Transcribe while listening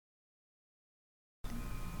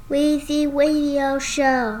Weezy Radio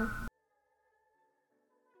Show.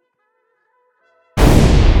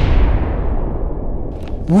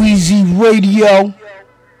 Weezy Radio.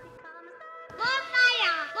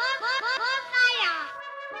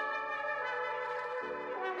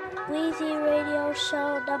 Weezy Radio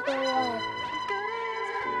Show #1.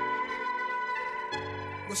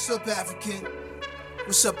 What's up, African?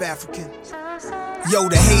 What's up, African? Yo,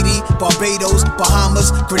 to Haiti, Barbados,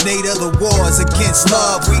 Bahamas, Grenada, the wars against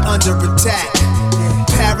love, we under attack.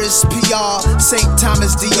 Paris, PR, St.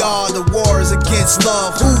 Thomas, DR, the wars against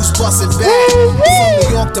love, who's busting back? From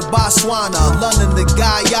New York to Botswana, London to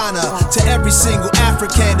Guyana, to every single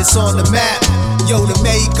African that's on the map. Yo, to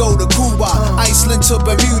Mexico to Cuba, Iceland to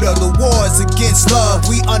Bermuda, the wars against love,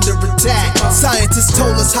 we under attack. Scientists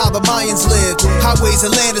told us how the Mayans lived, highways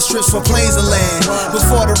and landing strips for planes and land.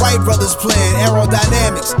 Before the Wright brothers planned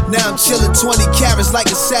aerodynamics, now I'm chilling 20 carats like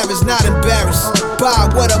a savage, not embarrassed by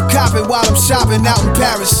what I'm copping while I'm shopping out in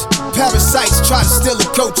Paris. Parasites try to steal a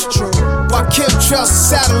coach, while chemtrails and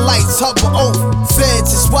satellites hover over.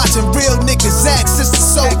 Feds is watching real niggas access to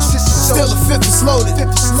soldiers. Still a fifth is loaded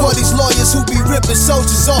for these lawyers who be ripping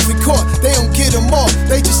soldiers off in court. They don't get them off,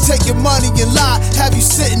 they just take your money and lie, have you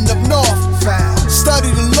sitting up north. Study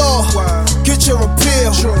the law, get your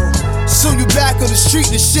appeal. Soon you back on the street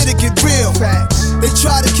and shit'll get real. They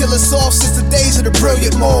try to kill us off since the days of the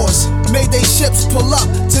brilliant Moors. Made they ships pull up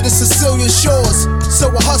to the Sicilian shores.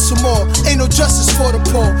 So I hustle more, ain't no justice for the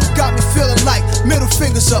poor. Got me feeling like middle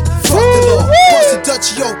fingers up, fuck the law. Bust the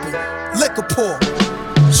Dutchie open, liquor pour.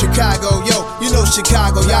 Chicago, yo, you know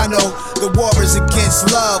Chicago, y'all know the war is against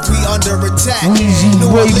love, we under attack. New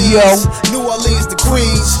Orleans, the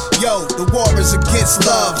Queens, yo, the war is against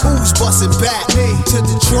love, who's busting back? To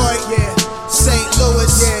Detroit, St. Louis,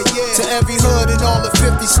 to every hood in all the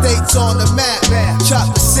 50 states on the map.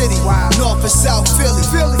 Chocolate City, North and South Philly,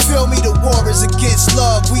 feel me, the war is against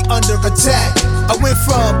love, we under attack. I went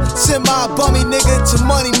from semi-bummy nigga to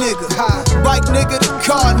money nigga, bike nigga to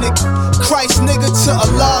car nigga, Christ nigga to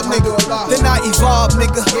Allah nigga. Then I evolved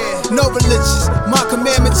nigga, no religions, my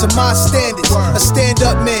commandments are my standards. A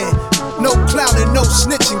stand-up man, no clowning, no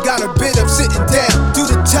snitching, got a bit of sitting down. Do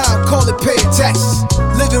the time, call it paying taxes.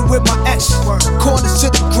 Living with my ex, corners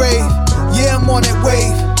to the grave. Yeah, I'm on that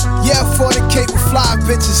wave. Yeah, I fornicate with fly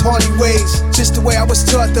bitches, horny ways. Just the way I was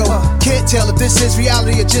taught though. Can't tell if this is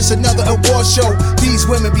reality or just another award show. These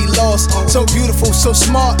women be lost, so beautiful, so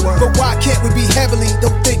smart. But why can't we be heavenly?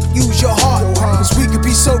 Don't think, use your heart. Cause we could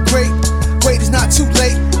be so great. Wait, it's not too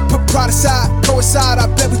late. Put pride aside, coincide, I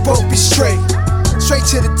bet we both be straight. Straight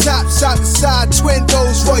to the top, side to side, twin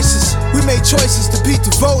those voices. We made choices to be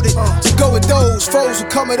devoted, to go with those foes who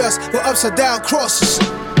come at us with upside down crosses.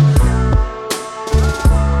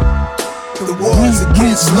 The war's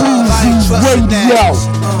against love, I ain't trusting that.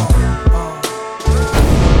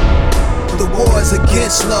 The war's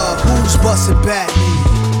against love, who's busting back?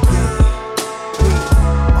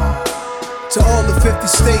 To all the 50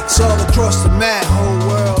 states, all across the map, whole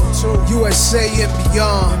world too. USA and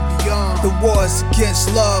beyond. The war's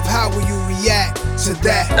against love, how will you react to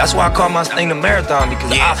that? That's why I call my thing the marathon,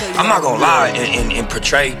 because I'm not gonna lie and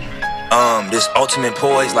portray this ultimate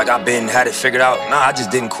poise like I've had it figured out. Nah, I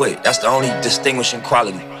just didn't quit. That's the only distinguishing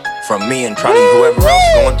quality from me and probably whoever else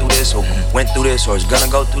going through this or went through this or is gonna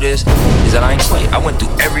go through this, is that I ain't quit. I went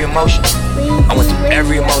through every emotion. I went through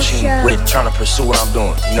every emotion with trying to pursue what I'm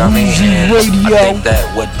doing. You know what I mean? And I think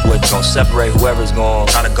that what's gonna separate whoever's gonna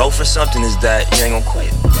try to go for something is that you ain't gonna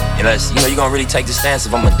quit. Unless, you're gonna really take the stance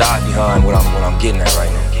if I'm gonna die behind what I'm getting at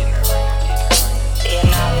right now.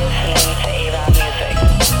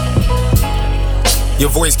 Your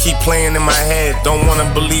voice keep playing in my head, don't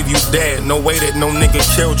wanna believe you dead. No way that no nigga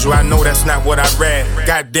killed you, I know that's not what I read.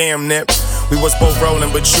 Goddamn, Nip, we was both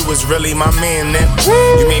rolling, but you was really my man, Nip.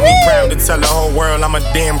 You made me proud to tell the whole world I'm a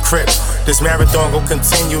damn crip. This marathon gon'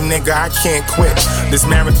 continue, nigga, I can't quit. This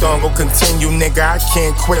marathon gon' continue, nigga, I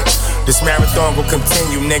can't quit. This marathon gon'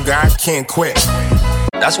 continue, nigga, I can't quit.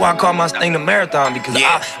 That's why I call my thing the marathon, because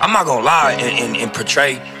I'm not gonna lie and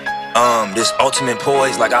portray this ultimate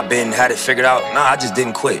poise like I've had it figured out. Nah, I just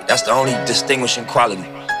didn't quit. That's the only distinguishing quality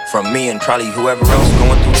from me and probably whoever else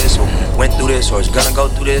going through this or went through this or is gonna go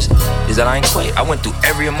through this, is that I ain't quit. I went through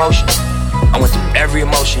every emotion. I went through every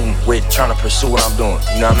emotion with trying to pursue what I'm doing.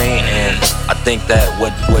 You know what I mean? And I think that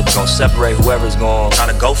what's gonna separate whoever's gonna try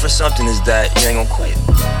to go for something is that you ain't gonna quit.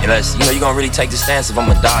 Unless, you're gonna really take the stance if I'm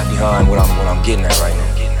gonna die behind what I'm getting at right now.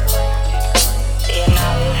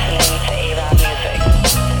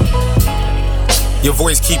 Your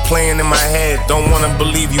voice keep playing in my head, don't wanna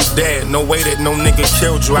believe you dead. No way that no nigga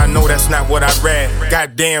killed you, I know that's not what I read.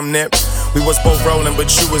 Goddamn, Nip, We was both rolling, but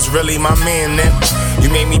you was really my man, Nip. You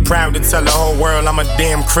made me proud to tell the whole world I'm a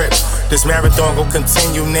damn Crip. This marathon gon'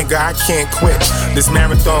 continue, nigga, I can't quit. This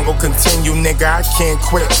marathon gon' continue, nigga, I can't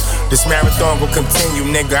quit. This marathon gon' continue,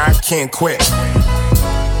 nigga, I can't quit.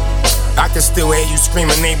 I can still hear you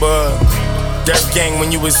screaming, neighborhood. Dirt gang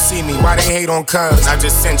when you would see me, why they hate on cuz? I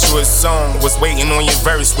just sent you a song, was waiting on your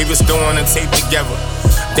verse. We was doing a tape together,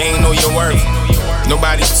 they ain't know your worth.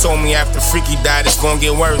 Nobody told me after Freaky died it's gon'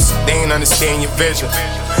 get worse. They ain't understand your vision.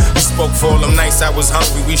 You spoke for all them nights I was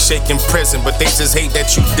hungry, we shaking prison, but they just hate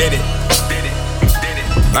that you did it.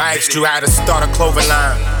 I asked you how to start a clothing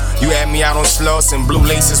line. You had me out on Sloss and blue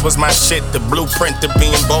laces was my shit. The blueprint to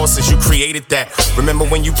being bosses, you created that. Remember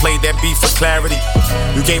when you played that beat for clarity?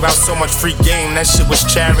 You gave out so much free game, that shit was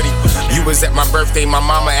charity. You was at my birthday, my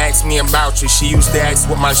mama asked me about you. She used to ask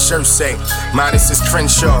what my shirt say. Mine is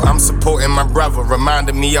Crenshaw, I'm supporting my brother.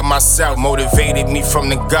 Reminded me of myself, motivated me from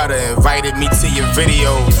the gutter. Invited me to your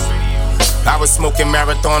videos. I was smoking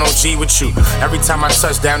Marathon OG with you. Every time I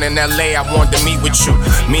touched down in LA, I wanted to meet with you.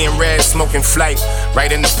 Me and Red smoking Flight,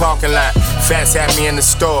 right in the parking lot. Fast had me in the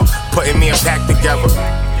store, putting me a pack together.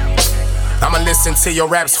 I'ma listen to your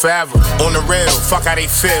raps forever. On the real, fuck how they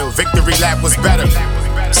feel. Victory lap was better.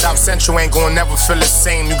 South Central ain't gon' never feel the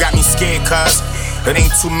same. You got me scared, cuz. There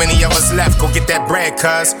ain't too many of us left, go get that bread,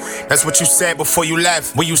 cuz. That's what you said before you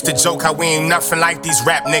left. We used to joke how we ain't nothing like these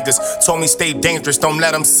rap niggas. Told me stay dangerous, don't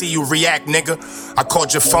let them see you react, nigga. I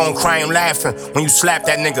called your phone crying, laughing when you slapped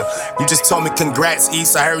that nigga. You just told me congrats,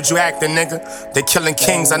 East, I heard you acting, nigga. They killing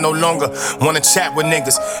kings, I no longer wanna chat with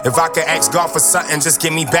niggas. If I could ask God for something, just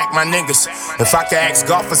give me back my niggas. If I could ask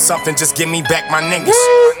God for something, just give me back my niggas.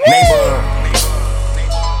 Neighborhood.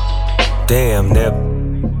 Damn, Nip.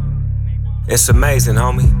 It's amazing,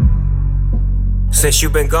 homie. Since you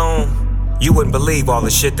been gone, you wouldn't believe all the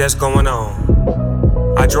shit that's going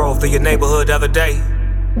on. I drove through your neighborhood the other day,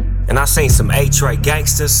 and I seen some A-Tray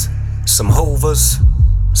gangsters, some Hoovers,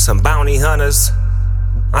 some bounty hunters.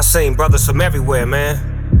 I seen brothers from everywhere,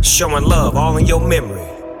 man, showing love all in your memory.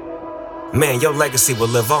 Man, your legacy will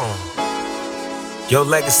live on. Your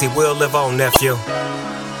legacy will live on, nephew.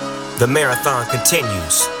 The marathon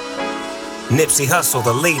continues. Nipsey Hussle,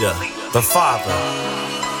 the leader, the father,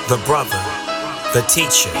 the brother, the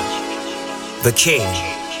teacher, the king,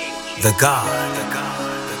 the God.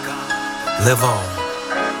 Live on.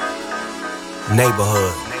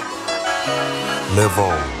 Neighborhood. Live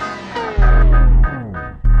on.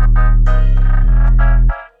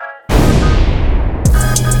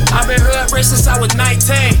 I've been hood rich since I was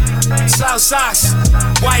 19. Slouch socks,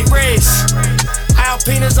 white wrists,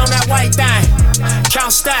 Alpinas on that white thing.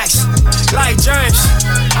 Count stacks, like germs.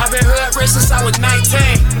 I've been hood rich since I was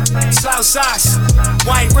 19. Slouch socks,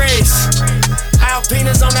 white wrists,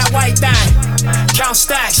 Alpinas on that white thing. Count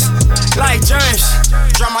stacks, like germs.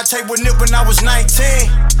 Drop my tape with Nip when I was 19.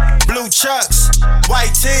 Blue chucks,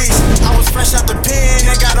 white tees. I was fresh out the pen,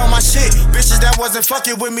 they got on my shit. Bitches that wasn't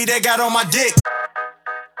fucking with me, they got on my dick.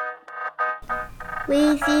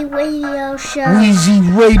 Weezy Radio Show. Weezy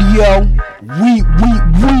Radio.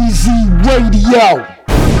 Weezy Radio.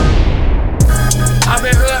 I've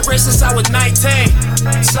been hood rich since I was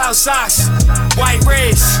 19. Slouch socks, white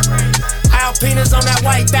wrists, Alpinas on that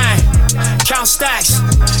white thing. Count stacks,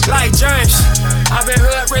 like germs. I've been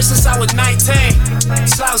hood rich since I was 19.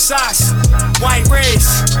 Slouch socks, white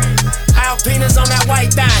wrists, Alpinas on that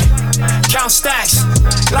white thing. Count stacks,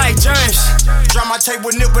 like germs. Drop my tape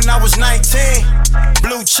with Nip when I was 19.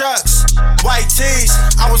 Blue chucks, white tees.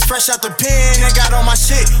 I was fresh out the pen, they got on my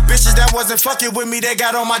shit. Bitches that wasn't fucking with me, they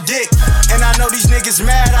got on my dick. And I know these niggas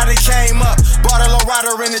mad how they came up. Bought a low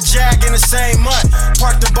rider in the Jag in the same month.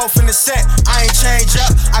 Parked them both in the set, I ain't change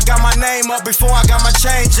up. I got my name up before I got my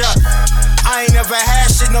change up. I ain't never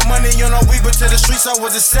had shit, no money, you know, we but to the streets I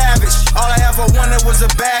was a savage. All I ever wanted was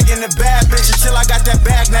a bag and a bad bitch. Until I got that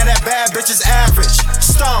bag, now that bad bitch is average.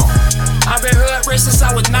 Stone. I've been hood rich since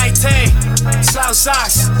I was 19. Slouch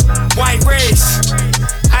socks, white wrists,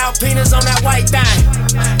 Alpinas on that white thing.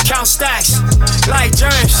 Count stacks, like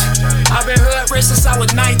germs. I've been hood rich since I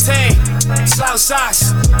was 19. Slouch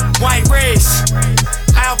socks, white wrists,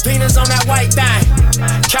 Alpinas on that white thing.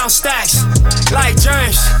 Count stacks, like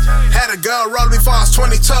germs. Had a girl roll me before I was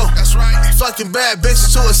 22. That's right. Fucking bad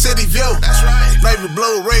bitches to a city view. That's right. Navy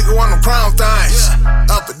blue Ringo on them crown things.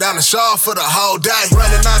 Yeah. Up and down the shawl for the whole day.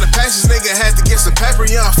 Running out of patience, nigga had to get some paper.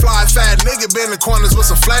 Young fly fat nigga been in the corners with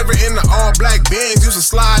some flavor in the all black bins. Used to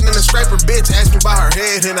slide in the scraper bitch asked me about her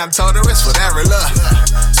head, and I told her it's for that real love.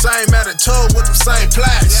 Same attitude with them same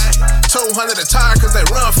plaques. 200 a tire cause they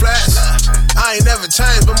run fast. I ain't never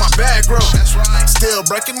changed, but my bag grew. Still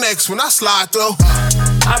breaking necks when I slide through.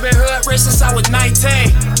 I've been hood rich since I was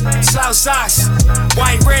 19. Slouch socks,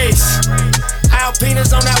 white wrists,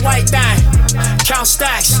 Alpinas on that white thing. Count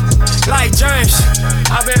stacks, like germs.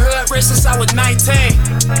 I've been hood rich since I was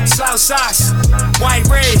 19. Slouch socks, white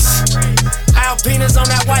wrists, Alpinas on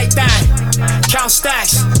that white thing. Count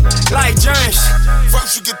stacks, like germs.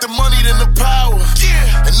 First you get the money, then the power.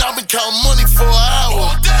 Yeah. And I've been counting money for an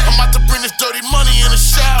hour. I'm about to bring this dirty money in the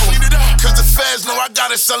shower. Cause the feds know I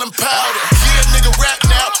got it selling powder. Yeah, nigga rap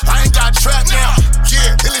now, I ain't got trap now.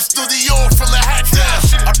 Yeah, in the studio from the hat down.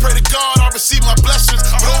 I pray to God I receive my blessings,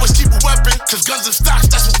 but always keep a weapon, cause guns and stocks,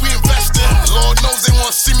 that's what we invest in. Lord knows they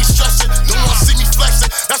wanna see me stressing, they wanna see me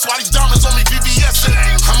flexing. That's why these diamonds on me VVSing.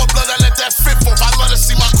 I'm a blood, I let that fit for. I love to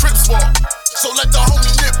see my Crips walk, so let the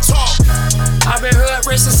homie Nip talk. I've been hood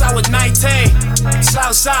rich since I was 19.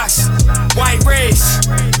 Slouch socks, white wrists,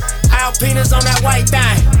 Alpinas on that white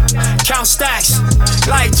thing. Count stacks,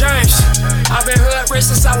 like germs. I've been hood rich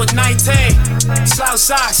since I was 19. Slouch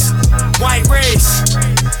socks, white wrists,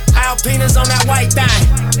 Alpinas on that white thing.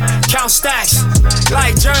 Count stacks,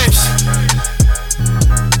 like germs.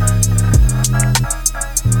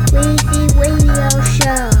 Weezy Radio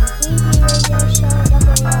Show.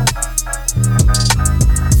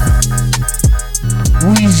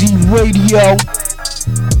 Weezy Radio.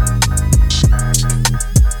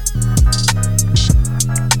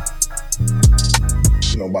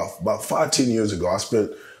 You know, about 5-10 years ago, I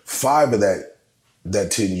spent 5 of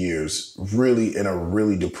that 10 years really in a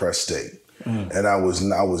really depressed state. And I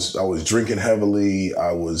was drinking heavily.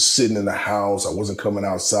 I was sitting in the house. I wasn't coming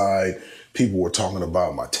outside. People were talking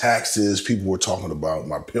about my taxes. People were talking about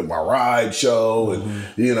my Pimp My Ride show, and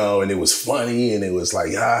you know, and it was funny, and it was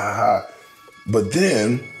like ha ha ha. But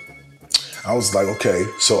then I was like, okay,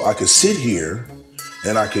 so I could sit here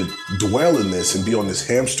and I could dwell in this and be on this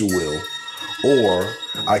hamster wheel, or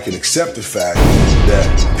I can accept the fact that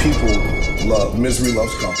people love misery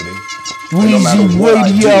loves company. And no matter what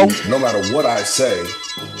I do, no matter what I say,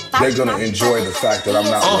 they're gonna enjoy the fact that I'm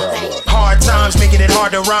not where I was. Hard times making it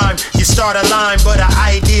hard to rhyme. You start a line, but an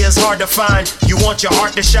idea is hard to find. You want your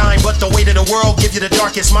art to shine, but the weight of the world give you the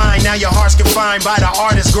darkest mind. Now your heart's confined by the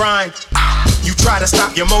artist's grind. You try to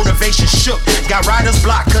stop, your motivation shook. Got writer's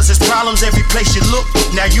block, cause there's problems every place you look.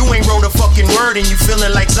 Now you ain't wrote a fucking word and you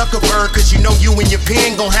feeling like Zuckerberg, cause you know you and your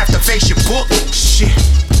pen gon' have to face your book. Shit.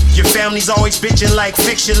 Your family's always bitching like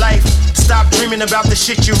fix your life. Stop dreaming about the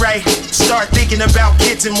shit you write. Start thinking about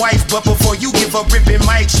kids and wife. But before you give up ripping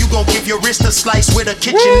mics, you gon' give your wrist a slice with a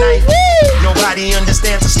kitchen knife. Nobody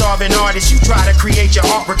understands a starving artist. You try to create your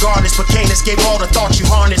art regardless, but can't escape all the thoughts you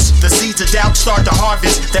harness. The seeds of doubt start to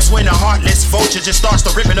harvest. That's when a heartless vulture just starts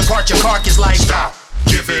to ripping apart your carcass like stop.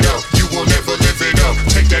 Give it up, you will never live it up.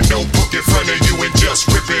 Take that notebook in front of you and just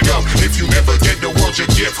rip it up. If you never get the world your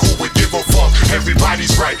gift, who would give a fuck?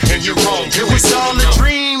 Everybody's right and you're wrong. It was all a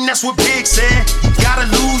dream, that's what Big said. Gotta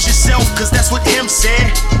lose yourself, cause that's what M said.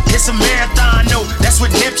 It's a marathon, no, that's what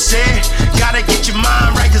Nip said. Gotta get your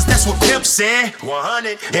mind right, cause that's what Pimp said.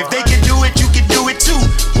 100. If they can do it, you can do it too.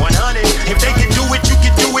 100. If they can do it, you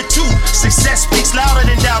can do it too. Success speaks louder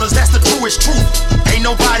than doubters, that's the truest truth. Ain't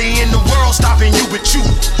nobody in the world stopping you but you.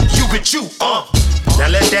 You but you, Now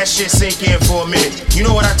let that shit sink in for a minute. You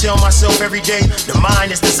know what I tell myself every day? The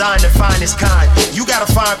mind is designed to find its kind. You gotta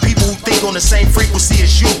find people who think on the same frequency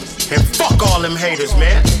as you. And fuck all them haters,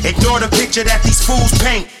 man. Ignore the picture that these fools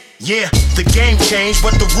paint. Yeah, the game changed,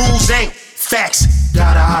 but the rules ain't. Facts.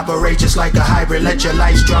 Gotta operate just like a hybrid. Let your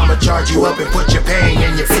life's drama charge you up and put your pain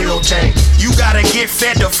in your fuel tank. You gotta get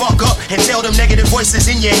fed the fuck up and tell them negative voices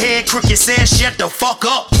in your head. Crooked says shut the fuck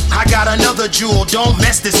up. I got another jewel, don't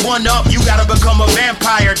mess this one up. You gotta become a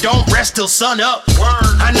vampire, don't rest till sun up.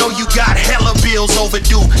 Word. I know you got hella bills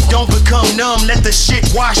overdue. Don't become numb, let the shit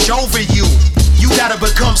wash over you. You gotta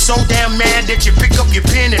become so damn mad that you pick up your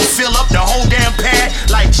pen and fill up the whole damn pad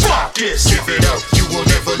like fuck this. Give it up, you will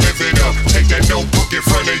never live it up. Take that notebook in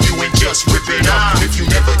front of you and just rip it up. If you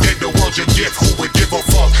never gave the world your gift, who would give a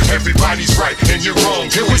fuck? Everybody's right and you're wrong.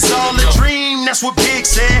 It was all a dream, that's what Big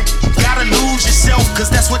said. Gotta lose yourself, cause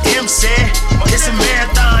that's what M said. It's a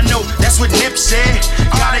marathon, no, that's what Nip said.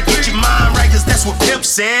 Gotta get your mind right, cause that's what Pimp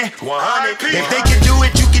said. 100. If they can do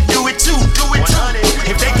it, you can do it too. Do it too.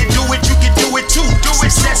 If they can do it, you can do it too.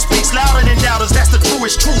 Success speaks louder than doubters, that's the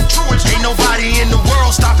truest truth. Ain't nobody in the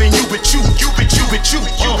world stopping you but you. You but you but you.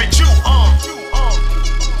 You but you. 100,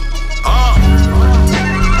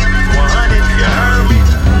 you heard me?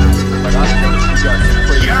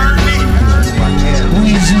 You heard me?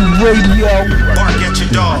 Radio. Bark at your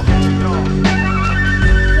dog.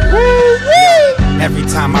 Every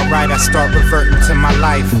time I write, I start reverting to my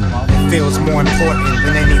life. It feels more important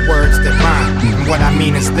than any words that rhyme. And what I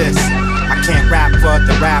mean is this: I can't rap for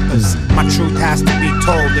other rappers. My truth has to be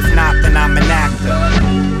told. If not, then I'm an actor.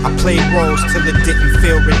 I played roles till it didn't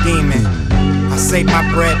feel redeeming. I save my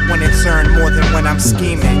bread when it's earned more than when I'm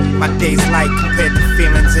scheming. My day's light compared to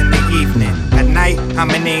feelings in the evening. At night, I'm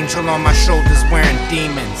an angel on my shoulders wearing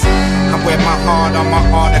demons. I wear my heart on my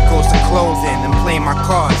articles of clothing and play my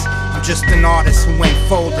cards. I'm just an artist who ain't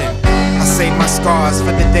folding. I save my scars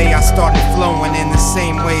for the day I started flowing. In the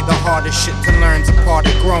same way the hardest shit to learn's a part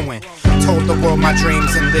of growing. Told the world my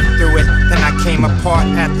dreams and lived through it. Then I came apart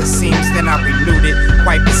at the seams, then I renewed it.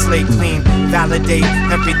 Wipe the slate clean, validate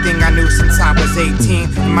everything I knew since I was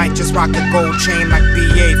 18. I might just rock a gold chain like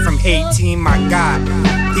BA from 18. My God,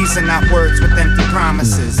 these are not words with empty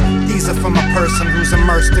promises. These are from a person who's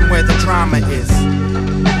immersed in where the drama is.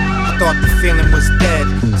 I thought the feeling was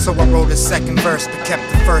dead, so I wrote a second verse but kept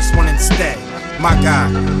the first one instead. My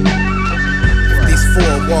God, if these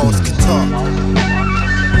four walls could talk,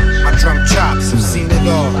 my drum chops have seen it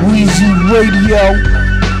all. Weezy Radio.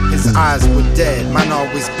 His eyes were dead, mine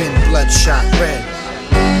always been bloodshot red.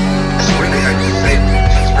 That's really how you say it.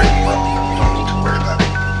 It's really well. You don't need to worry about it.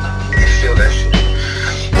 You feel that shit.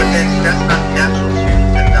 But then that's not natural to you.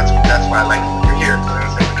 And that's why I like you're here. You know what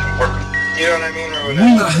I'm saying? We can work. You know what I mean?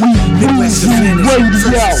 Midwest Advantage,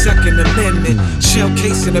 First and Second Amendment, shell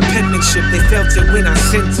case and a penmanship. They felt it when I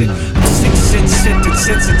sent it. I'm 6 cents scented,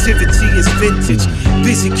 sensitivity is vintage.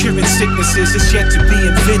 Busy curing sicknesses, it's yet to be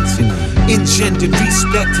invented. Engendered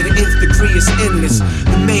respect to the nth degree is endless.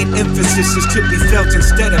 The main emphasis is to be felt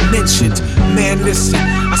instead of mentioned. Man, listen,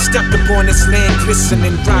 I stepped up on this land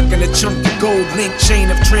glistening, rocking a chunky gold link chain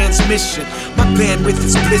of transmission. My bandwidth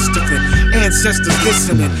is blistering, ancestors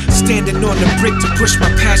listening, standing on the brick to push my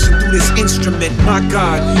passion through this instrument. My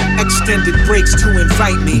God, extended breaks to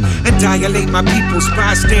invite me and dilate my people's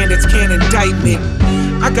bystanders can't indict me.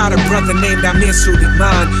 I got a brother named Amir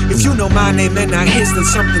Suleiman. If you know my name and not his, then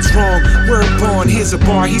something's wrong. Word born, here's a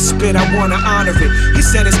bar he spit, I wanna honor it. He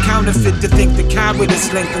said it's counterfeit to think the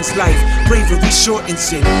cowardice lengthens life, bravery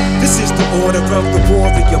shortens it. This is the order of the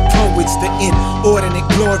warrior poets, the inordinate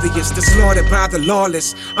glorious, the slaughtered by the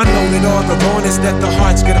lawless. Unloaded all the rawness that the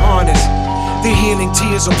hearts could harness. Their healing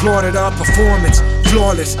tears applauded our performance,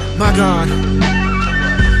 flawless. My God,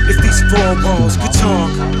 if these four walls could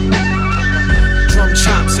talk, drum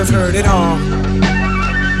chops have heard it all.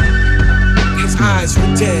 His eyes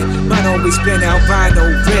were dead, mine always been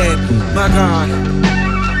albino red. My God,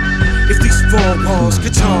 if these four walls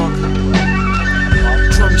could talk,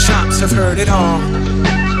 drum chops have heard it all.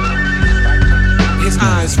 His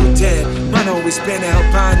eyes were dead, mine always been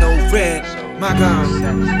albino red. My God.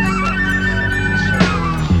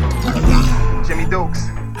 Jimmy Dukes.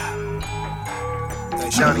 Hey,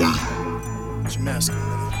 Shawty. What's your mask?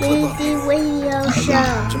 Weezy Radio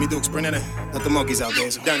Show. Jimmy Dukes, bring that in. Let the monkeys out there.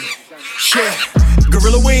 It's done. Shit.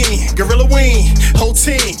 Gorilla Ween, whole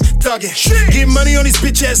team, thuggin'. Get money on these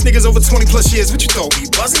bitch ass niggas over 20 plus years. What you thought we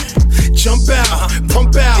buzzin'? Jump out,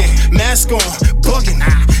 pump out, mask on, buggin'.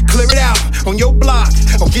 Clear it out on your block,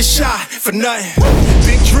 or get shot for nothing.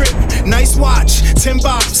 Big drip, nice watch, 10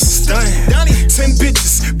 bottles, stuntin'. 10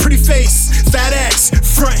 bitches, pretty face, fat ass,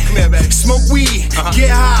 front. Smoke weed, get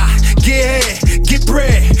high, get head, get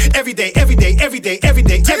bread. Every day,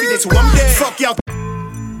 till I'm dead. Fuck y'all.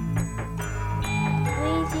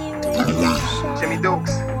 Jimmy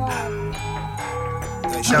Dukes.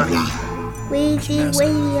 Hey, Shawty. Weezy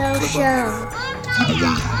Radio Show.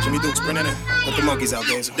 Jimmy Dukes, bring that in. Let the monkeys out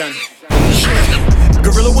there. It's done.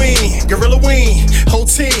 Gorilla Ween, whole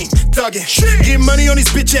team, thuggin'. Get money on these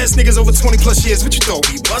bitch ass niggas over 20 plus years. What you thought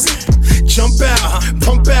we buzzin'? Jump out,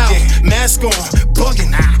 pump out, mask on,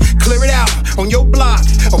 buggin'. Clear it out on your block,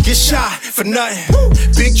 or get shot for nothing.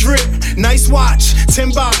 Big drip, nice watch,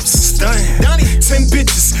 10 bottles, stuntin'. 10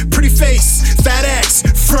 bitches, pretty face, fat ass,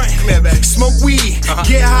 front. Smoke weed,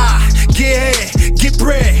 get high, get head, get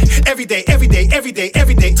bread. Every day,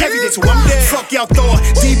 till I'm dead. Fuck y'all thought,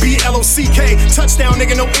 DBLOCK, touchdown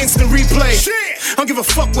nigga, no instant replay. I don't give a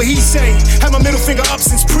fuck what he say. Had my middle finger up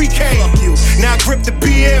since pre-K. Now I grip the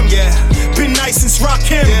BM. Been nice since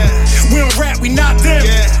Rakim. We don't rap, we not them.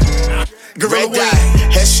 Gorilla Red dot,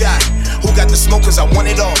 headshot. Who got the smoke? Cause I want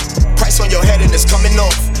it all. Price on your head and it's coming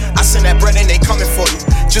off. I send that bread and they coming for you.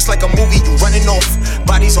 Just like a movie, you running off.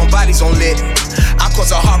 Bodies on lit. I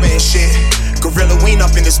cause a horror and shit. Gorilla Ween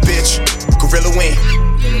up in this bitch. Gorilla Ween.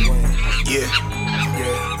 Yeah.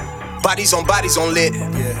 Bodies on lit.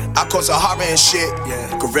 I cause a horror and shit.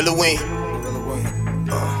 Gorilla Ween.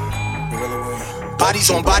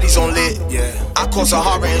 Bodies on lit. I cause a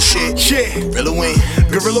horror and shit. Gorilla Wing.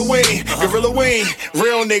 Gorilla Wing, Gorilla Wing.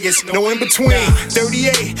 Real niggas, no in between.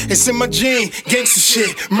 38, it's in my gene. Gangsta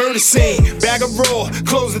shit, murder scene. Bag of raw,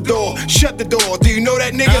 close the door, shut the door. Do you know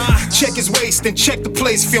that nigga? Check his waist, then check the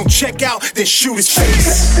place. If you don't check out, then shoot his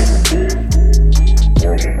face.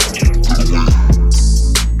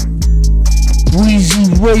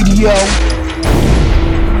 Weezy Radio.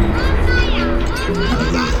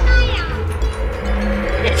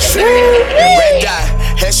 Red dot,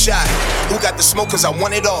 headshot. Who got the smoke? Cause I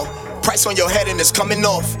want it all. Price on your head and it's coming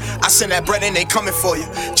off. I send that bread and they coming for you.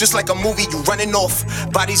 Just like a movie, you running off.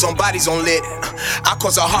 Bodies on lit. I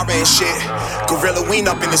cause a horror and shit. Gorilla Wing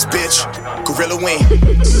up in this bitch. Gorilla Wing.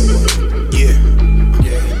 Yeah.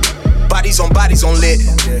 Bodies on lit.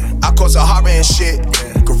 I cause a horror and shit.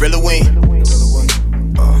 Gorilla Wing.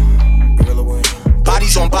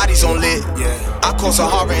 Bodies on lit. I cause a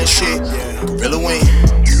horror and shit. Gorilla Wing.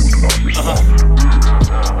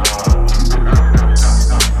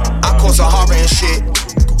 I cause a horror and shit.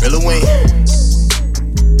 Gorilla Wing.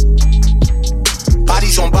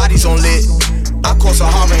 Bodies on lit. I cause a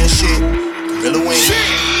horror and shit. Gorilla Wing.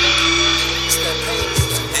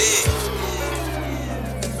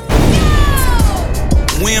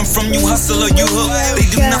 Where I'm from, you hustle or you hook. They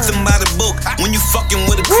do nothing by the book when you fucking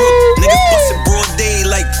with a crook. Niggas bust it broad day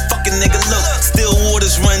like fucking nigga look. Still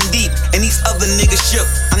waters run deep and these other niggas shook.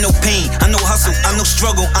 I know pain, I know hustle, I know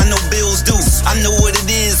struggle, I know bills due. I know what it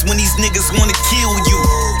is when these niggas wanna kill you.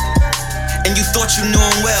 And you thought you knew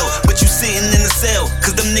him well, but you sitting in the cell,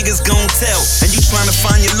 cause them niggas gon' tell. And you tryna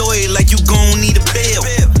find your lawyer like you gon' need a bail.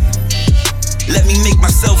 Let me make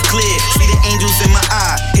myself clear. See the angels in my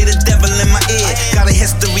eye, hear the devil in my ear. Got a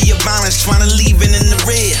history of violence, tryna leave it in the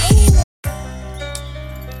rear.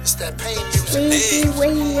 It's that pain music. Weezy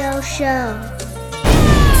Radio Show.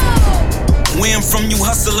 Where I'm from, you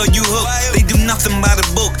hustle or you hook. They do nothing by the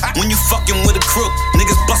book when you fucking with a crook.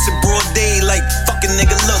 Niggas bust it broad day like fucking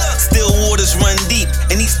nigga look. Still waters run deep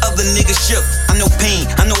and these other niggas shook. I know pain,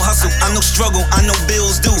 I know hustle, I know struggle, I know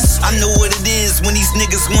bills due. I know what it is when these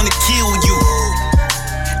niggas wanna kill you.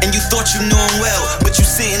 And you thought you knew him well, but you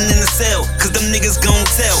sitting in the cell, cause them niggas gon'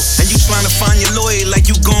 tell. And you tryna find your lawyer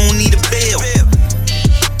like you gon' need a bail.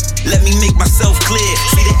 Let me make myself clear.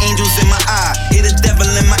 See the angels in my eye, hear the devil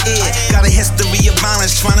in my ear. Got a history of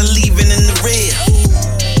violence, tryna leave it in the rear.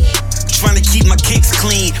 Tryna keep my kicks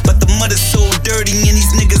clean, but the mud is so dirty and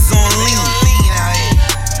these niggas on lean.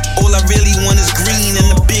 All I really want is green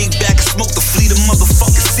and a big bag of smoke to flee the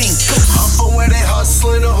motherfucking scene. I'm from where they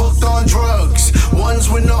hustling or hooked on drugs. Ones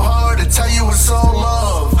with no heart to tell you it's all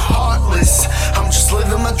love. Heartless, I'm just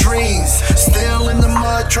living my dreams. Still in the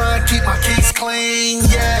mud, trying to keep my kicks clean.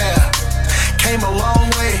 Yeah, came a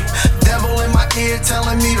long way. Devil in my ear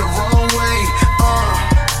telling me the wrong way.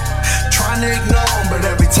 Trying to ignore him, but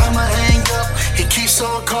every time I hang up, he keeps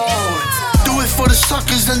on calling. Do it for the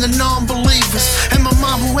suckers and the non-believers. And my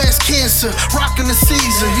mom who has cancer, rocking the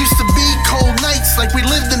Caesar. Used to be cold nights like we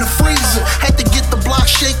lived in a freezer. Had to get the block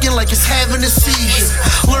shaking like it's having a seizure.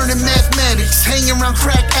 Learning mathematics, hanging around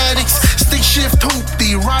crack addicts. Stick shift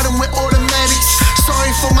hoopty, riding with automatics.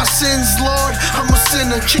 Sorry for my sins, Lord, I'm a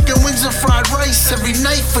sinner. Chicken wings and fried rice every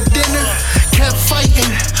night for dinner. Kept fighting,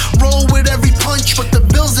 roll with every punch, but the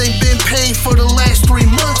bills ain't been paid for the last 3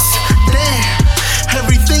 months. Damn.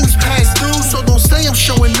 Everything's past due, so don't say I'm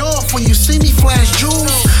showing off when you see me flash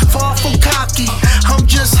jewels. Far from cocky, I'm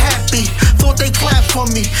just happy. Thought they clapped for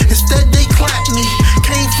me, instead they clapped me.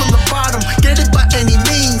 Came from the bottom, get it by any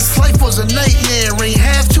means. Life was a nightmare, ain't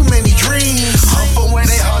have too many dreams. I'm from where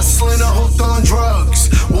they hustling or hooked on drugs.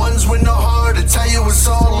 Ones with no heart to tell you it's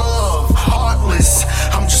all love. Heartless,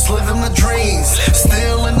 I'm just living my dreams.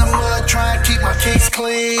 Still in the mud, trying to keep my kicks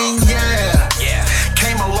clean. Yeah,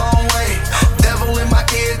 came a long way. Devil in my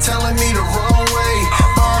ear telling me the wrong way.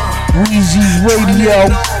 Weezy Radio.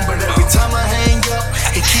 But every time I hang up,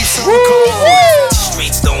 it keeps on calling.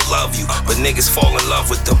 Streets don't love you, but niggas fall in love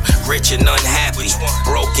with them. Rich and unhappy,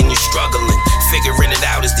 broke and you're struggling. Figuring it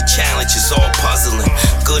out is the challenge, it's all puzzling.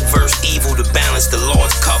 Good versus evil, the balance the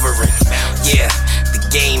Lord's covering. Yeah, the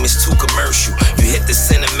game is too commercial. You hit the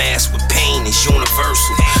center mass with pain, it's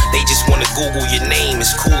universal. They just wanna Google your name,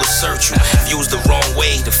 it's cool to search you. Views the wrong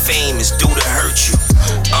way, the fame is due to hurt you.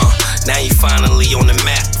 Now you finally on the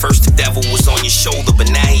map. First the devil was on your shoulder, but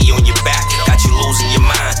now he on your back. Got you losing your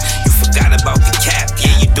mind, you forgot about the cap.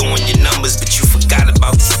 Yeah, you doing your numbers, but you forgot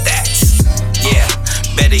about the stats. Yeah,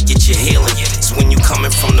 better get your healing. It's when you coming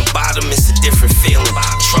from the bottom, it's a different feeling.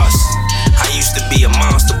 Trust, I used to be a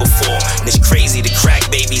monster before, and it's crazy the crack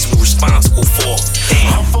babies we're responsible for.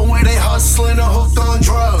 Damn. I'm from where they hustling or hooked on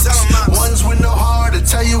drugs. Ones with no heart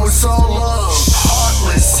it's all love.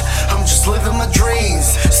 Heartless, I'm just living my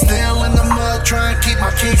dreams. Still in the mud, trying to keep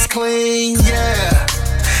my kicks clean. Yeah,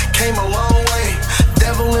 came a long way.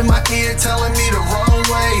 Devil in my ear telling me the wrong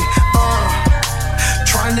way.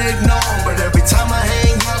 Trying to ignore him, but every time I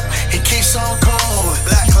hang up, he keeps on calling.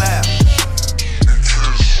 Black Cloud.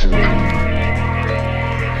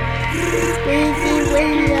 Weezy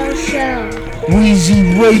Radio Show.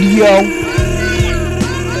 Weezy Radio.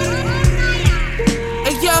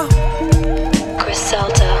 Hey yo,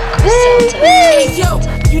 Griselda. Hey yo,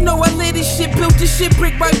 you know I lit this shit, built this shit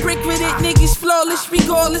brick by brick with it. Niggas flawless,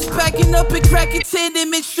 regardless, backing up and cracking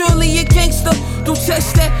tenement. Surely a gangster, don't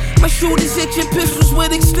test that. My shooters itching pistols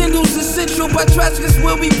with extenders essential by traffic,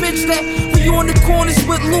 where we bitch that. We on the corners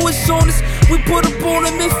with Lewis on us. We put up on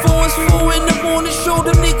them in 4 in the morning. Show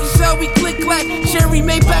them niggas how we click clack. Cherry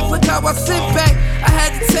made back, look how I sit back. I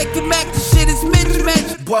had to take it back, the shit is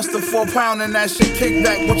mismatched. Bust a 4 pound and that shit kick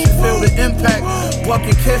back, but you feel the impact.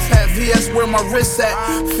 Bucket kiss hat, VS where my wrist at.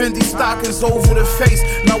 Fendi stockings over the face,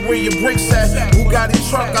 now where your bricks at. Bugatti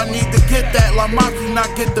truck, I need to get that. La Maki,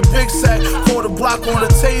 not get the big sack. Pour the block on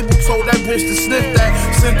the table, told that bitch to sniff that.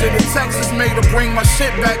 Sent her to Texas, made her bring my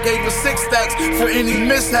shit back. Gave her 6 stacks for any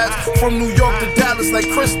mishaps. From New York to Dallas like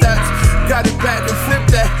Chris Stacks. Got it back and flip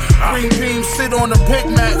that. Green beam, sit on a Big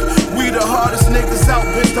Mac. We the hardest niggas out,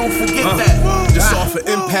 bitch, don't forget that. Just off of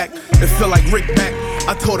impact, it feel like Rick back.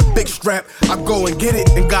 I told a big strap, I go and get it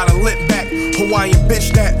and got a lit back. Hawaiian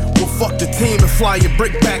bitch that will fuck the team and fly your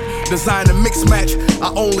brick back. Design a mix match,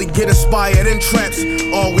 I only get inspired in traps.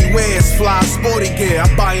 All we wear is fly sporty gear,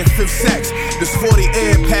 I buy in 5th sacks. This 40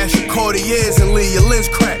 air past your Cartiers and leave your lens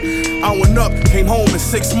cracked. I went up, came home in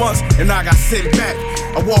 6 months and I got sent back.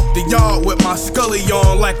 I walked the yard with my Scully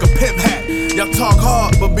on like a pimp hat. Y'all talk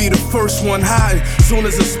hard, but be the first one high. Soon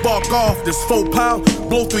as it spark off, this 4 pound,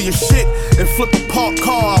 blow through your shit and flip a parked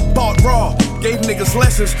car. I bought raw, gave niggas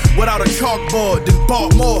lessons without a chalkboard, then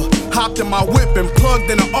bought more. Hopped in my whip and plugged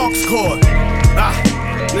in an aux cord.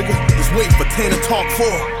 Nigga, just wait for 10 to talk 4.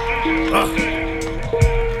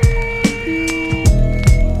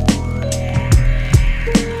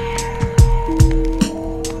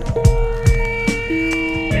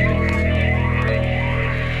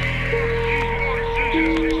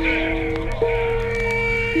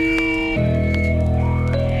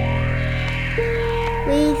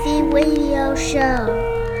 Weezy Radio Show.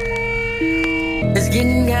 It's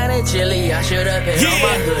getting kinda chilly, I should've been on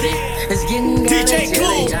my hoodie. It's getting kinda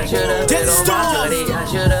chilly, I should've been on my hoodie. I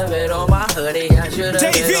should've been on my hoodie. I should've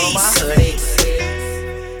been on my hoodie.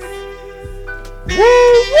 We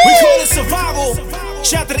call it survival.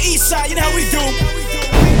 Shout to the east side, you know how we do.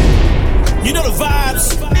 You know the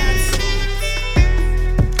vibes.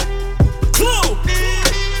 Clue.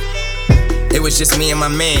 It was just me and my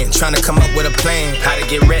man, trying to come up with a plan, how to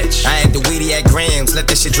get rich. I had the weedy at grams, let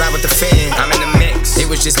this shit drive with the fan. I'm in the mix. It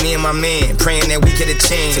was just me and my man, praying that we get a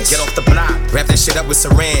chance to get off the block. Wrap that shit up with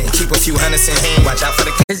saran, keep a few hundreds in hand. Watch out for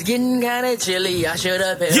the. It's getting kinda chilly, I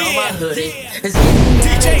should've been on my hoodie. It's getting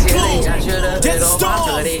kinda chilly, I should've been on my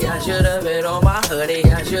hoodie. I should've been on my hoodie.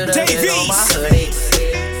 I should've been on my hoodie.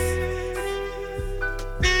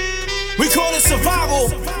 We call it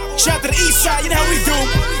survival. Shout to the east side, you know how we do.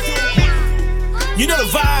 You know the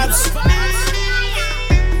vibes.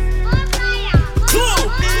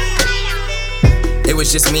 Clue. It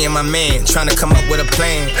was just me and my man, trying to come up with a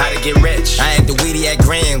plan, how to get rich. I had the weedy at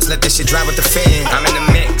grams, let this shit drive with the fan. I'm in the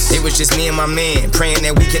mix. It was just me and my man, praying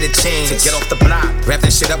that we get a chance to get off the block. Wrap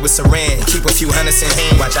that shit up with saran, keep a few hundreds in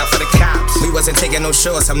hand. Watch out for the cops. We wasn't taking no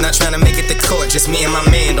shorts, I'm not trying to make it to court. Just me and my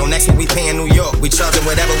man, don't ask me we pay in New York. We charging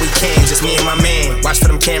whatever we can, just me and my man. Watch for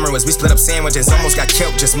them cameras, we split up sandwiches, almost got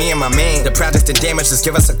killed, just me and my man. The project the damage, just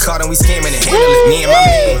give us a card and we scamming and handle it. Me and my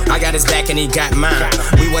man, I got his back and he got mine.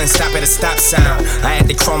 We wouldn't stop at a stop sign. I had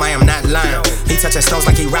the chrome, I am not lying. He touching stones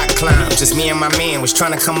like he rock climb. Just me and my man was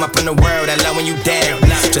trying to come up in the world that love when you down.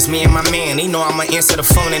 Just me and my man, he know I'ma answer the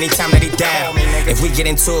phone anytime that he dial. If we get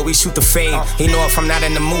into it, we shoot the fade. He know if I'm not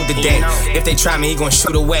in the mood today. If they try me, he gon'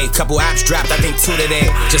 shoot away. Couple ops dropped, I think 2 today.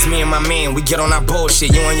 Just me and my man, we get on our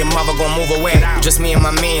bullshit. You and your mother gon' move away. Just me and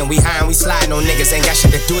my man, we high and we slide. No niggas ain't got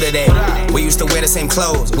shit to do today. We used to wear the same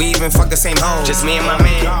clothes, we even fuck the same hoes. Just me and my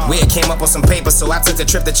man, we had came up on some paper, so I took a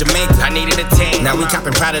trip to Jamaica. I needed a team, now we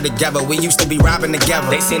copping Prada together. We used to be robbing together.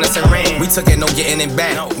 They seen us and ran. We took it, no getting it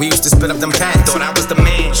back. We used to split up them packs. Thought I was the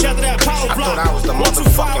man. I thought I was the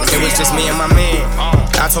motherfucking. It was just me and my man.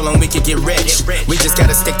 I told him we could get rich. We just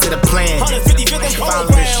gotta stick to the plan. Follow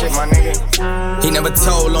this shit, my nigga. He never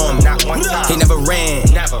told on me. Not one time. He never ran.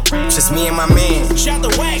 Never. Just me and my man. Shout to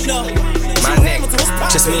Wagner. My neck.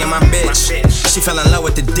 Just just me and my bitch. She fell in love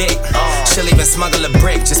with the dick. She'll even smuggle a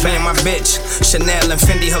brick, just me and my bitch. Chanel and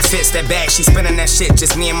Fendi, her fits, that bag, she spinning that shit,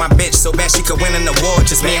 just me and my bitch. So bad she could win an award,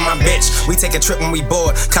 just me and my bitch. We take a trip when we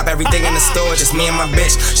bored, cop everything in the store, just me and my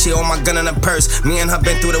bitch. She hold my gun in her purse, me and her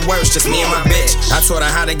been through the worst, just me and my bitch. I taught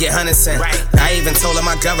her how to get 100 cents. I even told her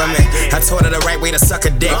my government. I taught her the right way to suck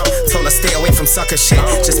a dick. Told her stay away from sucker shit.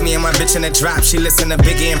 Just me and my bitch in the drop. She listen to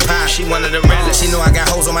Biggie and Pop. She one of the realest. She know I got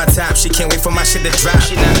hoes on my top. She can't wait for my shit to drop.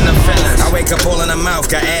 She not in the feelings. I wake up all in her mouth.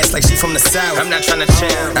 Got ass like she from the south. I'm not tryna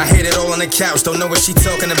chill. I hit it all on the couch. Don't know what she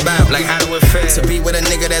talking about. Like how do it feel to be with a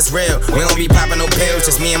nigga that's real? We don't be popping no pills.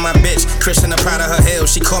 Just me and my bitch. Christian, I'm proud of her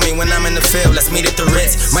heels. She call me when I'm in the field. Let's meet at the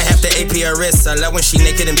Ritz. Might have to AP her wrist. I love when she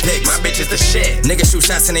naked and pics. My bitch is the shit. Niggas shoot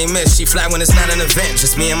shots and they miss. She fly when it's not an event.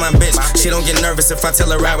 Just me and my bitch. She don't get nervous if I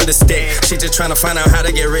tell her ride with a stick. She just tryna find out how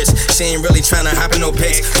to get rich. She ain't really tryna hop in no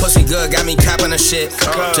pics. Pussy good, got me copping her shit.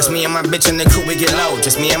 Just me and my bitch in the coupe, we get low.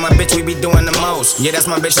 Just me and my bitch, we be doing the most. Yeah, that's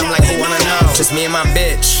my bitch, I'm like, who wanna know? Just me and my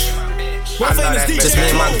bitch. Just me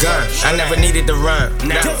and my gun. I never needed to run.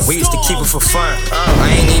 We used to keep it for fun.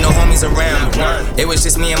 I ain't need no homies around. It was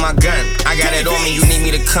just me and my gun. I got it on me, you need me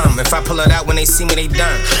to come. If I pull it out when they see me, they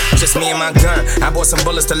done. Just me and my gun. I bought some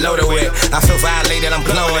bullets to load it with. I feel violated, I'm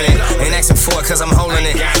blowing it. Ain't asking for it cause I'm holding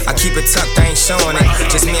it. I keep it tucked, I ain't showing it.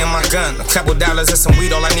 Just me and my gun. A couple dollars and some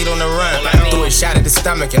weed, all I need on the run. Threw a shot at the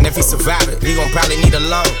stomach, and if he survive it, he gon' probably need a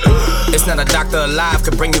loan. It's not a doctor alive,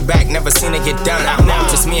 could bring you back, never seen it get done.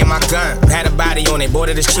 Just me and my gun. Had a body on it, bought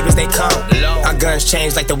it as cheap as they come. Our guns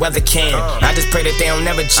change like the weather can. I just pray that they don't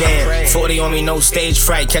never jam. 40 on me, no stage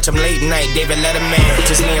fright. Catch them late night, David Letterman.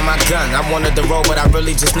 Just me and my gun. I wanted the road, but I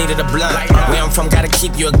really just needed a blunt. Where I'm from, gotta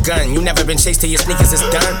keep you a gun. You never been chased till your sneakers is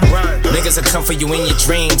done. Niggas will come for you in your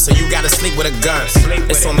dreams, so you gotta sleep with a gun.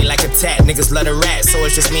 It's on me like a tat. Niggas love the rat, so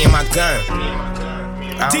it's just me and my gun.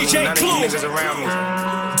 DJ Clue, niggas around me.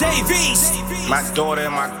 Dave East, my daughter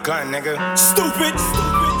and my gun, nigga. Stupid.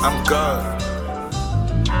 I'm good.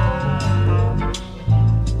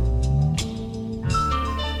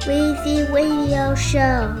 Weezy Radio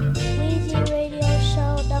Show. Weezy Radio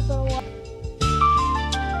Show #1.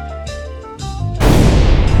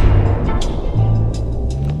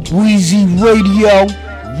 Weezy Radio.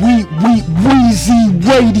 Weezy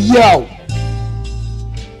Radio.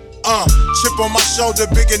 Chip on my shoulder,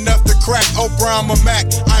 big enough to crack O'Brien or Mac.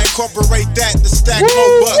 I incorporate that to stack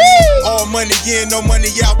more bucks. All money in, no money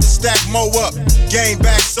out to stack more up. Game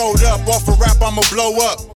back, sold up, off a rap, I'ma blow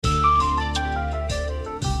up.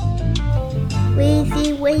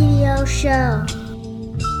 Weezy Radio Show.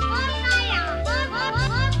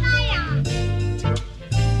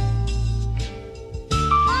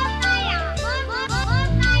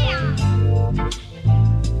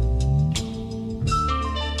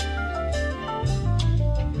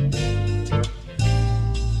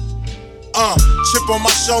 Chip on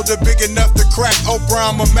my shoulder, big enough to crack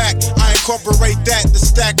O'Brien or Mac. I incorporate that to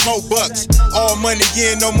stack more bucks. All money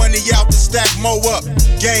in, no money out to stack more up.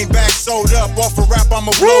 Game back, sold up, off a rap,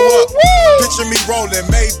 I'ma blow up. Picture me rolling,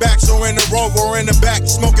 Maybachs or in the Rover or in the back,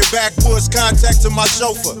 smoking backwoods, contact to my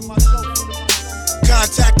chauffeur.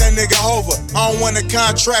 Contact that nigga over. I don't want a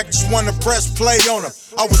contract, just wanna press play on him.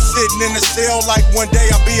 I was sitting in the cell like one day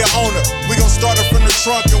I'll be an owner. We gon' start it from the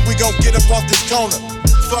trunk and we gon' get up off this corner.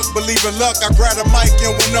 Fuck believing luck, I grab a mic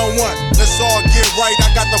and went on one. Let's all get right,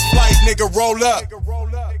 I got the flight, nigga, roll up.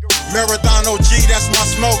 Marathon OG, that's my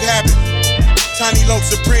smoke habit. Tiny Loke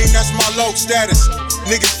Supreme, that's my Loke status.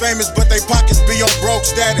 Niggas famous, but they pockets be on broke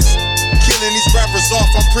status. Killing these rappers off,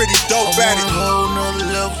 I'm pretty dope at it. I'm on a whole nother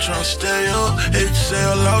level, tryna stay up. Hate to say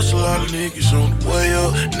I lost a lot of niggas on the way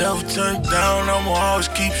up. Never turn down, I'ma always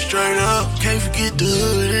keep straight up. Can't forget the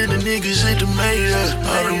hood and the niggas ain't the made up.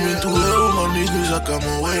 I done been through hell with my niggas, I got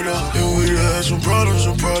my weight up. And we done had some problems,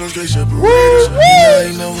 they separate us. I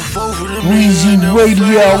ain't never fought for them niggas, ain't never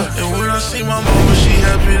Radio. And when I see my mama, she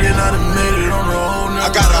happy, then I done made it on the whole nother.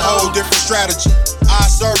 I got a whole different strategy. I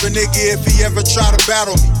serve a nigga if he ever try to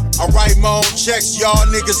battle me. I write my own checks, y'all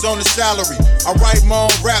niggas on the salary. I write my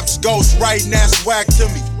own raps, ghost writing, that's whack to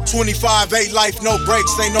me. 25-8 life, no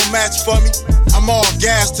breaks, ain't no match for me. I'm all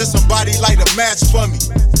gas till somebody light a match for me.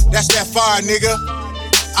 That's that fire, nigga.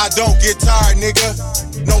 I don't get tired, nigga.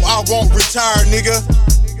 No, I won't retire, nigga.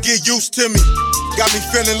 Get used to me. Got me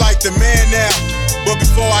feeling like the man now. But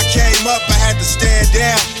before I came up, I had to stand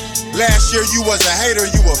down. Last year you was a hater,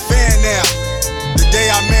 you a fan now. The day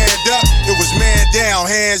I manned up, it was man down,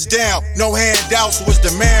 hands down. No handouts, was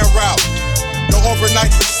the man route. No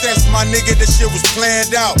overnight success, my nigga, this shit was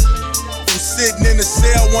planned out. From sitting in the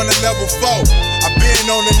cell on a level 4, I been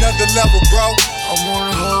on another level, bro. I'm on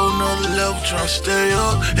a whole nother level, tryna stay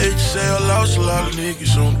up. Hate to say I lost a lot of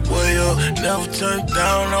niggas on the way up. Never turn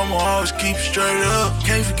down, I'ma always keep straight up.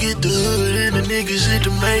 Can't forget the hood and the niggas that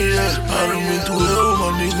done made us. I done been through hell with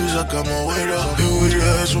my niggas, I got my weight up. And we done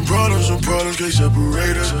had some problems can't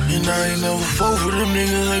separate us. And I ain't never fall for them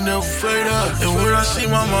niggas, ain't never afraid of. And when I see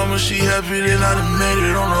my mama, she happy, then I done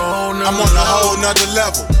made it on a whole nother level. I'm on a whole nother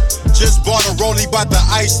level. Just bought a rollie, bout the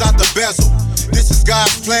ice out the bezel. This is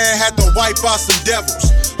God's plan, had to wipe out some devils.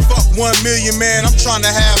 Fuck 1 million, man, I'm tryna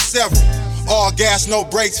have several. All gas, no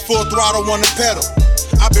brakes, full throttle on the pedal.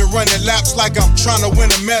 I've been running laps like I'm tryna win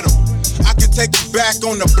a medal. I can take you back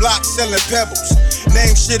on the block selling pebbles.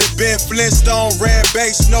 Name should've been Flintstone, ran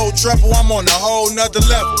bass, no treble. I'm on a whole nother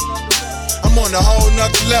level. I'm on a whole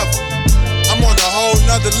nother level. I'm on a whole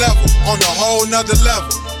nother level. On a whole nother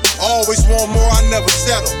level. Always want more, I never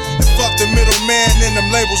settle. And fuck the middleman in them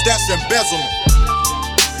labels, that's embezzlement.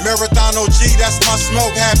 Marathon OG, that's my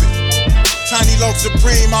smoke habit. Tiny Loc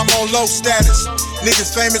Supreme, I'm on low status.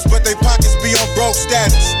 Niggas famous, but they pockets be on broke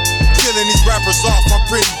status. Killing these rappers off, I'm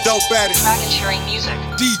pretty dope at it. Racketeering music.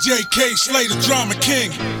 DJ K, Slay the Drama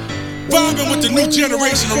King. Vibing with the new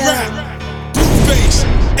generation of rap. Blueface,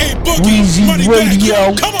 A Boogie, Money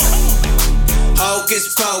Back. Come on.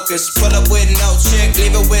 Hocus pocus, pull up with no chick,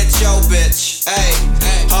 leave it with your bitch. Ayy,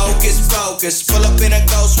 hocus pocus, pull up in a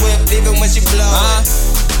ghost whip, leave it when she blow.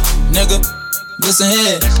 Nigga, listen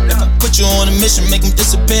here. If I put you on a mission, make them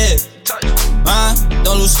disappear.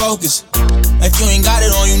 Don't lose focus. If you ain't got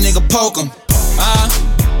it on you, nigga, poke 'em.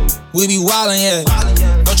 We be wildin',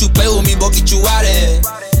 yeah. Don't you play with me, boy, get you out of here.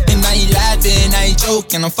 And now you laughing, I ain't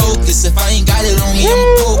joking, I'm focused. If I ain't got it on me,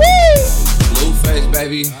 I'ma poke 'em. Blueface,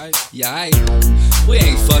 baby. Yeah, we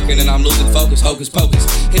ain't fucking and I'm losing focus, hocus pocus.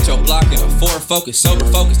 Hit your block in a Ford Focus, sober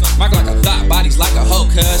focus. Mark like a thought, bodies like a hoe,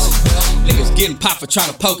 cuz. Niggas getting popped for trying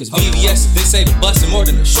to poke us. VVS, they say the bustin' more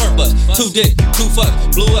than a short bus. 2 dick, 2 fuck,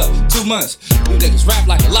 blew up, 2 months. You niggas rap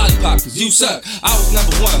like a lollipop, cause you suck. I was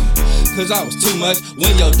number 1, cause I was too much.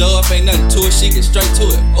 When your dough up ain't nothing to it, she get straight to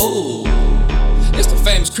it. Ooh, it's the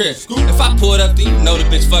famous crib. If I pull it up, then you know the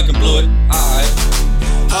bitch fucking blew it. Alright.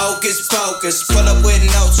 Hocus pocus, pull up with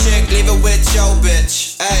no chick, leave it with your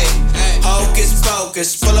bitch. Ayy, hocus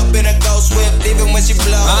pocus, pull up in a ghost whip, leave it when she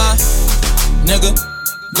blow. Nigga,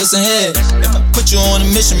 listen here. If I put you on a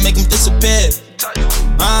mission, make them disappear.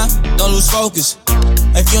 Don't lose focus.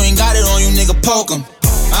 If you ain't got it on you, nigga, poke 'em.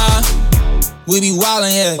 We be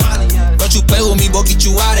wildin', yeah. Don't you play with me, boy, get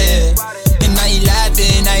you out of here. And now you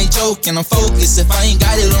laughing, I ain't joking, I'm focused. If I ain't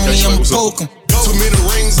got it on me, I'ma poke 'em. Too many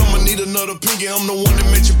rings, I'ma need another pinky. I'm the one that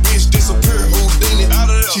made your bitch disappear. Houdini.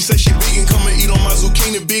 She say she vegan, come and eat on my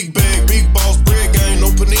zucchini. Big bag, big boss, bread gang, no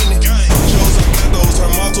panini. Shows I got those, turn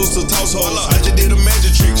mottos to toss hoes. I just did a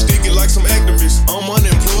magic trick, stick it like some activists. I'm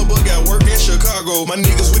unemployed, but got work in Chicago. My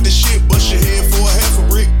niggas with the shit, bust your head for a half a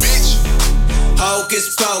brick, bitch.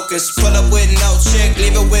 Hocus pocus, pull up with no chick,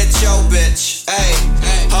 leave it with your bitch. Ayy,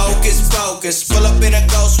 hocus pocus, pull up in a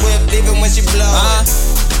ghost whip, leave it when she blow.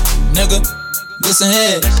 Nigga, listen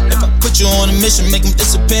here. If I put you on a mission, make them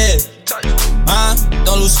disappear.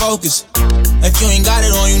 Don't lose focus. If you ain't got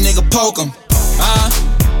it on you, nigga, poke 'em.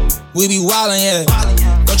 We be wildin', yeah.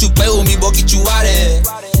 Don't you play with me, boy, get you out of here.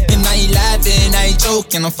 And now you laughing, I ain't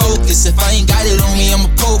joking, I'm focused. If I ain't got it on me, I'ma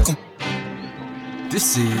poke 'em.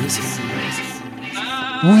 This is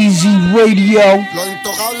Weezy Radio. Lo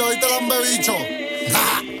intocable, ahorita lo han bebicho.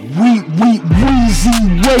 Weezy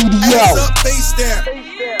Radio. Ass up, face down.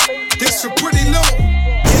 This for pretty low.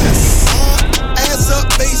 Yes. Ass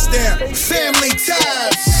up, face down. Family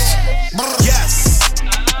ties. Yes.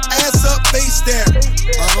 Ass up, face down.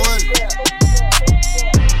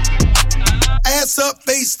 Ass up,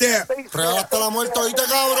 face down. Regalaste la muerte ahorita,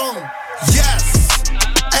 cabrón. Yes.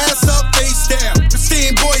 Ass up, face down.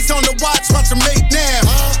 Pristine boys on the watch them make now.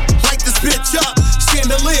 Light this bitch up,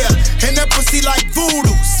 chandelier. And that pussy like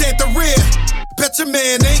voodoo, Santa Rhea. Bet your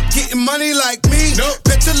man ain't getting money like me. Nope.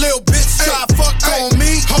 Bet your little bitch try fuck on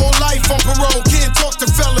me. Whole life on parole, can't talk to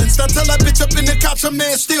felons. Now tell that bitch up in the cops, her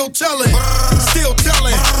man still telling. Still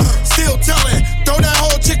telling, still telling. Throw that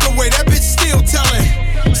whole chick away, that bitch still telling.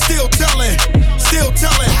 Still telling, still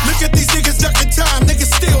telling. Look at these niggas ducking time,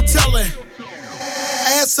 niggas still telling.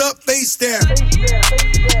 Ass up, face down.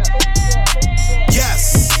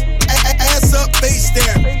 Yes. Ass up, face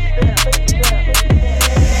down.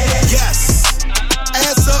 Yes.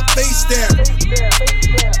 Ass up, face down.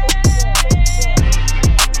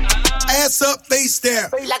 Ass up, face down.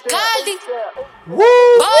 La Caldi. Woo!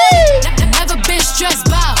 Never been stressed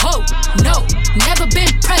by a hoe. No. Never been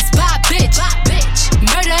pressed by a bitch.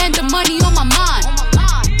 Murder and the money on my mind.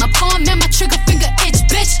 My palm and my trigger finger itch,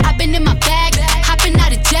 bitch. I've been in my bag.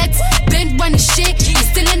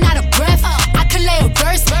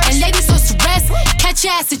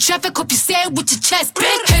 traffic, hope you say it with your chest,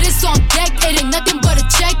 bitch. Hitters on deck, it ain't nothing but a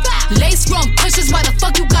check. Lace run pushes, why the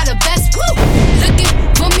fuck you got a vest? Woo! Looking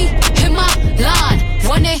for me, hit my line.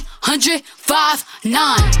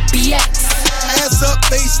 1-800-59-BX. Ass up,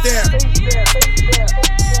 face down.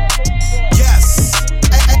 Yes.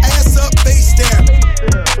 Ass up, face down.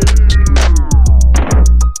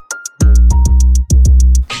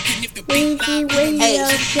 Weezy Radio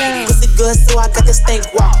Show. Pussy good, so I got this thing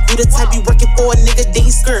walk. You the type you working for a nigga, then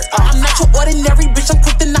you skirt off. I'm not your ordinary bitch, I'm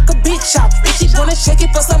quick to knock a bitch out. Bitch, she wanna shake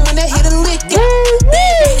it for someone that hit a lick out.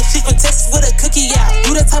 Bad bitch, she from Texas with a cookie out.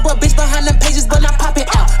 You the type of bitch behind them pages, but not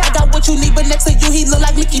popping out. I got what you need, but next to you, he look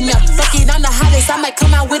like Mickey Mouse. Fuck it, I'm the hottest, I might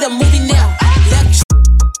come out with a movie now.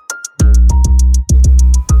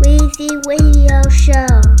 Weezy Radio Show.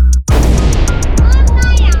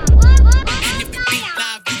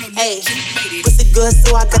 Hey, pussy good,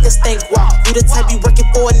 so I got this thing walk. You the type you working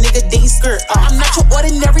for a nigga, then you skirt off. I'm not your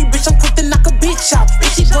ordinary bitch, I'm quick to knock a bitch out.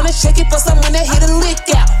 Bitch, she wanna shake it for someone that hit a lick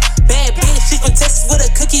out. Bad bitch, she from Texas with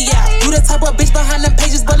a cookie out. You the type of bitch behind them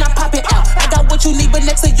pages, but not popping out. I got what you need, but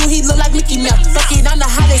next to you, he look like Mickey Mouse. Fuck it, I'm the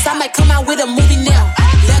hottest, I might come out with a movie now.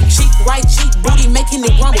 Left cheek, right cheek, booty making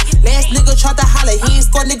it rumble. Last nigga tried to holler, he ain't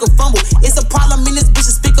score, nigga fumble. It's a problem in this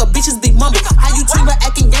bitches speak up, bitches big mumble. How you team but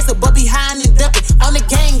acting gangster, but behind and dumping. On the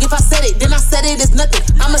gang, if I said it, then I said it, it's nothing.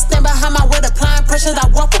 I'ma stand behind my word, applying pressure, I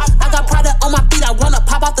ruffle. I got product on my feet, I wanna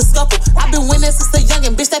pop out the scuffle. I've been winning since a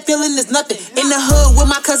youngin', bitch, that feeling is nothing. In the hood with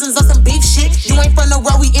my cousins on some beef shit. You ain't from the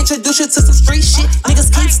road, we introduce you to some street shit.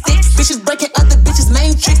 Niggas keep sticks, bitches breaking other bitches'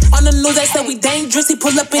 main tricks. On the news, they say we dangerous, he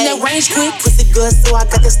pull up in that range quick. Pussy good, so I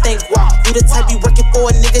got this thing walk. You the type you working for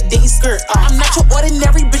a nigga, then you skirt off. I'm not your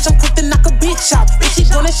ordinary bitch, I'm quick to knock a bitch out. Bitch, she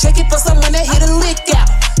wanna shake it for someone that hit a lick out.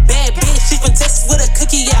 Bad bitch, she from Texas with a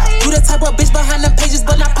cookie out. You the type of bitch behind them pages,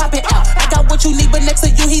 but not popping out. I got what you need, but next to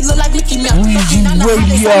you, he look like Mickey Mouse. Fucking on the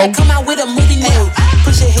hottest, I might come out with a movie now.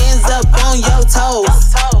 Put your hands up on your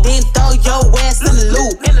toes, then throw your ass in the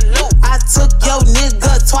loop. I took your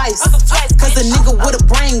nigga twice, cause the nigga with a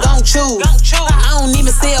brain gon' choose. I don't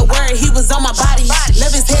even say a word, he was on my body.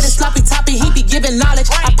 Love his head is sloppy toppy, he be giving knowledge.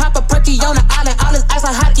 I pop a perky on the island, all his ice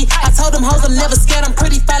like hockey. I told them hoes I'm never scared, I'm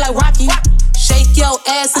pretty fat like Rocky. Shake your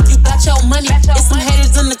ass if you got your money. It's some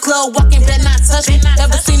haters in the club walking, better not touch me.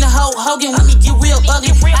 Never seen a hoe Hogan when he get real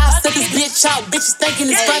ugly. I'll set this bitch out, bitches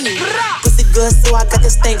thinking it's funny. Pussy good, so I got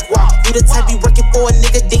this thing walk. You the type you working for a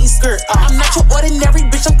nigga, then you skirt off. I'm not your ordinary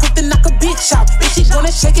bitch, I'm quick to knock a bitch out. Bitch, she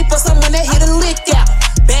wanna shake it for someone that hit a lick out.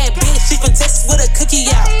 Bad bitch, she from Texas with a cookie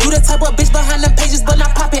out. You the type of bitch behind them pages, but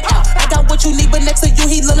not popping out. I got what you need, but next to you,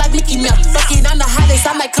 he look like Mickey Mouse. Fuck it, I'm the hottest,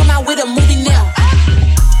 I might come out with a movie now.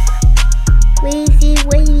 Weezy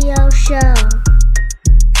Radio Show.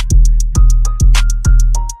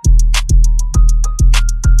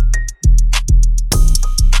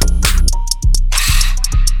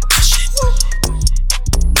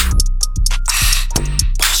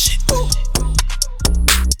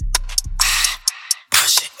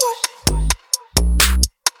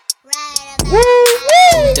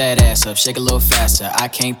 That ass up, shake a little faster. I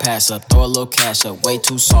can't pass up, throw a little cash up. Way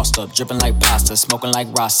too sauced up, dripping like pasta, smoking like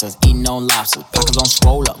Rastas, eating on lobsters. Pockets on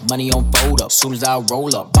swole up, money on fold up. Soon as I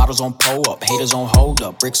roll up, bottles on pull up, haters on hold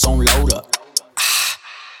up, bricks on load up.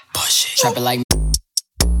 Push it, trap it like.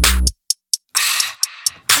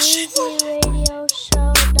 Weezy Radio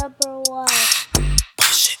Show #1.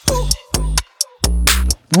 Push it.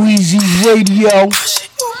 Weezy Radio.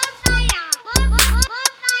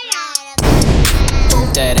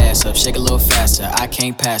 That ass up, shake a little faster. I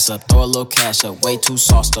can't pass up, throw a little cash up. Way too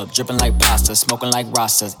sauced up, dripping like pasta, smoking like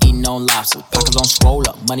Rastas, eating on lobsters. Pockets on swole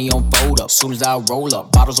up, money on fold up. Soon as I roll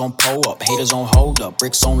up, bottles on pull up, haters on hold up,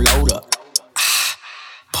 bricks on load up.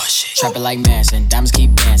 Push it. Trap it like Manson, diamonds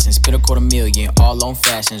keep dancing. Spit $250,000, all on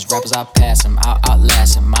fashions. Rappers I pass them, I'll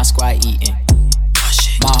outlast them. My squad eating.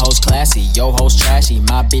 My hoes classy, yo hoes trashy.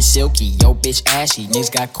 My bitch silky, yo bitch ashy.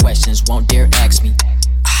 Niggas got questions, won't dare ask me.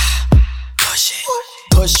 Push it.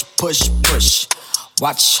 Push, push, push.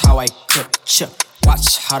 Watch how I cook, chip.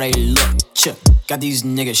 Watch how they look, chip. Got these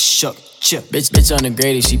niggas shook, chip. Bitch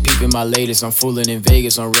undegraded, she peeping my latest. I'm fooling in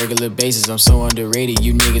Vegas on regular basis. I'm so underrated,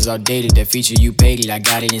 you niggas outdated. That feature you paid it, I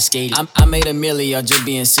got it and skated. I made a milli, I'm just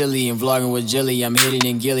being silly and vlogging with Jilly. I'm hitting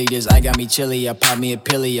and gilly, this I got me chilly. I pop me a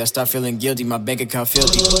pilly, I start feeling guilty. My bank account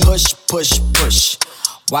filthy. Push, push, push.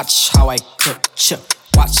 Watch how I cook, chip.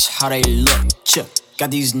 Watch how they look, chip.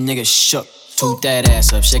 Got these niggas shook. Toot that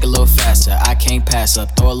ass up, shake a little faster. I can't pass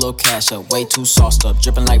up, throw a little cash up. Way too sauced up,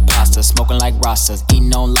 dripping like pasta, smoking like Rastas,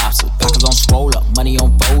 eating on lobsters. Pockets on swole up, money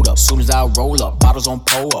on fold up. Soon as I roll up, bottles on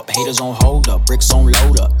pull up, haters on hold up, bricks on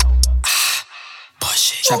load up.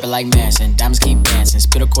 Push it. Trapping like Manson, diamonds keep dancing.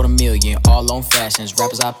 Spit $250,000, all on fashions.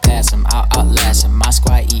 Rappers I pass them, I'll outlast them. My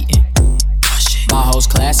squad eating. My hoes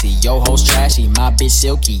classy, yo hoes trashy. My bitch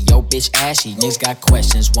silky, yo bitch ashy. Niggas got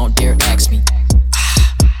questions, won't dare ask me.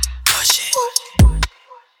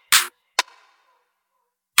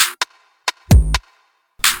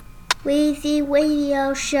 Weezy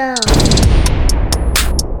Radio Show.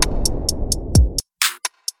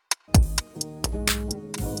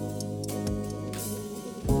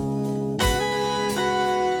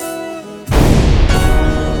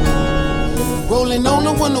 Rolling on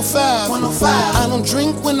the 105. I don't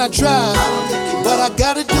drink when I drive, but I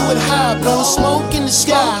gotta do it high. Blowing smoke in the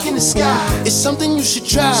sky. It's something you should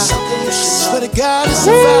try. Swear to God, it's a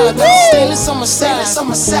vibe. Got the stainless on my side.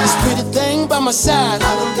 This pretty thing by my side.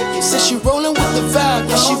 Says she rolling with the vibe.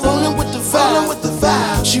 Yeah, she rolling with the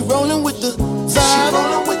vibe. She rolling with the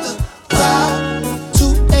vibe.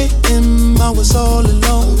 2 a.m. I was all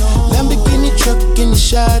alone. Lamborghini truck in the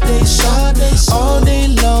Sade song. All day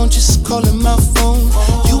long, just calling my phone.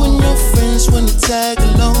 You and your friends wanna tag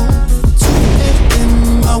along. 2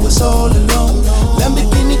 a.m. I was all alone.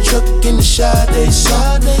 Lamborghini truck in the Sade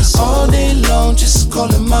song. All day long, just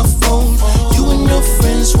calling my phone. You and your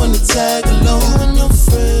friends wanna tag along. You and your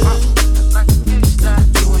friends.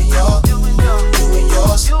 You and yours. You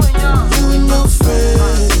and your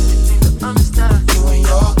friends.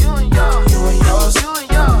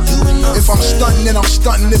 If I'm stunting, then I'm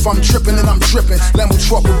stunting. If I'm tripping, then I'm tripping. Lambo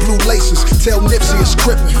truck with blue laces. Tell Nipsey it's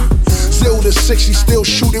crippin'. 0 to 60, still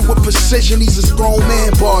shooting with precision. These is grown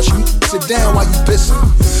man bars. You sit down while you pissin'.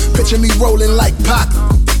 Picture me rolling like Pac,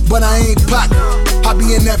 but I ain't Pac. I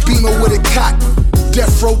be in that Beamer with a cock.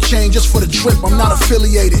 Death row chain just for the trip. I'm not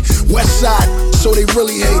affiliated. West side, so they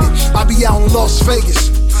really hate it. I be out in Las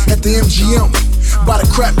Vegas at the MGM by the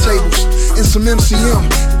crap tables in some MCM.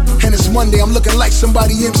 And it's Monday, I'm looking like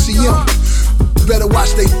somebody MCM. Better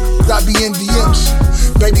watch they I be in DMs.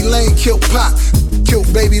 Baby Lane killed Pac,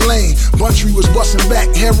 killed Baby Lane. Buntry was busting back,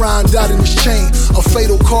 heroin died in his chain. A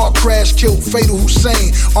fatal car crash killed Fatal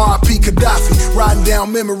Hussein. R.I.P. Gaddafi, riding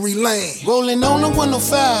down memory lane. Rolling on the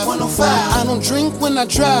 105. I don't drink when I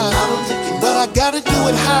drive, but I gotta do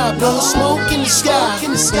it high. Blowing smoke in the sky.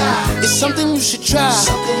 It's something you should try.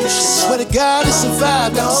 Swear to God, it's a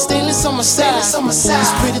vibe. Got the stainless on my side.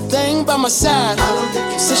 This pretty thing by my side.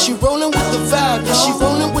 Says she rolling with the vibe. Yeah, she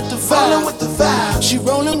rolling with the vibe. She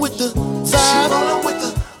rolling with the vibe.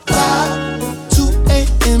 2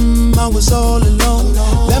 a.m. I was all alone.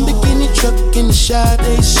 Lamborghini truck in the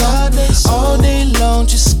Sade song. All day long,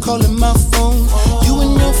 just calling my phone. You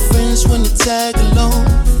and your friends wanna tag along.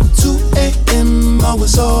 2 a.m. I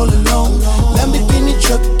was all alone. Lamborghini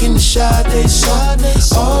truck in the Sade song.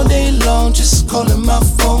 All day long, just calling my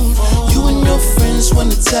phone. You and your friends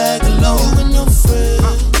wanna tag along. You and your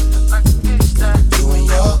friends. You and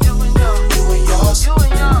yours. You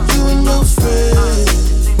and your friends.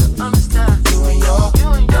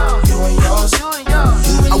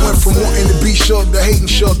 I went from wanting to be Shug to hating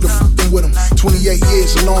Shug to f***ing with him. 28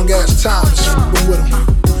 years, a long ass time, just f***ing with him.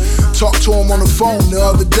 Talked to him on the phone the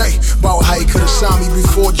other day about how he could've signed me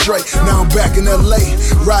before Drake. Now I'm back in LA,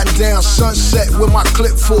 riding down Sunset with my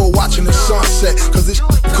clip full, watching the sunset. Cause this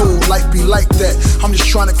cool, life be like that. I'm just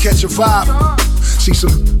trying to catch a vibe. See some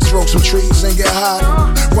smoke some trees and get high.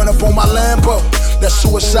 Run up on my Lambo, that's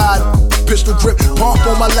suicide. Pistol grip, pump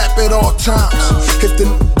on my lap at all times. If the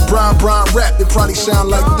Brian rap, it probably sound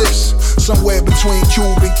like this. Somewhere between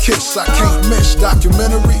Cube and Kiss, I can't miss.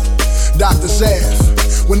 Documentary, Dr. Zav.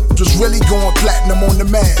 When it was really going platinum on the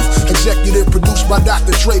math. Executive produced by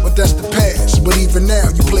Dr. Dre, but that's the past. But even now,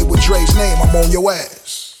 you play with Dre's name, I'm on your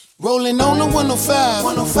ass. Rolling on the 105.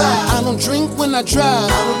 I don't drink when I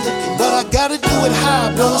drive, but I gotta do it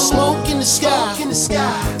high. Blowing smoke in the sky.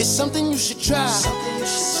 It's something you should try.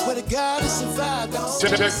 Swear to God, it's a vibe.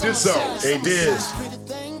 Check this out. Hey, Diz.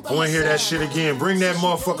 I wanna hear that shit again. Bring that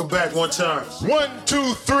motherfucker back one time. 1,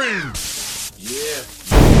 2, 3. Yeah.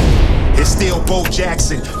 It's still Bo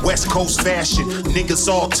Jackson, West Coast fashion. Niggas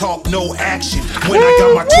all talk, no action. When I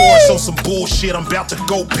got my Taurus on some bullshit, I'm about to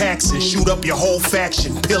go Paxton. Shoot up your whole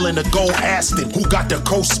faction, pillin' the gold Aston. Who got the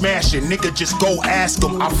coast smashing? Nigga, just go ask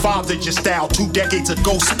him. Our father just out 2 decades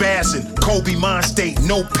ago spazzing. Kobe mind state,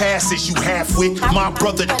 no passes you half-wit. My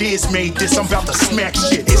brother Diz made this, I'm about to smack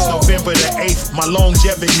shit. It's November the 8th, my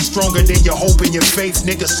longevity stronger than your hope and your faith.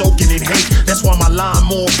 Nigga soaking in hate, that's why my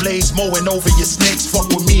lawnmower blades mowing over your snakes. Fuck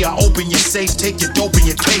with me, I open your safe, take your dope and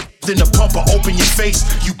your cake. Then the pumper open your face,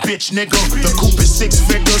 you bitch nigga. The coupe is 6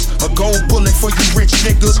 figures, a gold bullet for you rich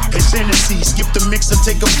niggas. It's Hennessy, skip the mix and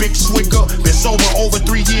take a big swigger. Been sober over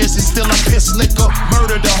 3 years and still I piss liquor.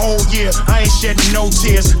 Murdered the whole year, I ain't shedding no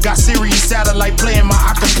tears. Got Sirius satellite playing my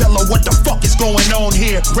acapella. What the fuck is going on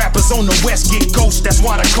here? Rappers on the west get ghost, that's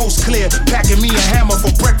why the coast clear. Packing me a hammer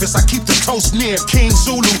for breakfast, I keep the toast near. King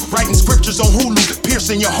Zulu, writing scriptures on Hulu,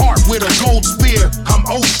 piercing your heart with a gold spear. I'm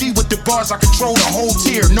OG with the bars, I control the whole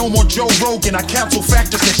tier. No more Joe Rogan, I cancel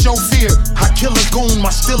factors that show fear. I kill a goon,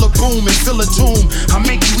 my still a boom and fill a tomb. I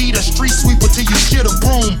make you eat a street sweeper till you shit a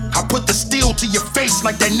broom. I put the steel to your face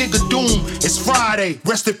like that nigga Doom. It's Friday,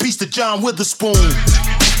 rest in peace to John Witherspoon.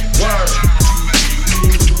 Word.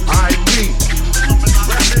 R.I.P. You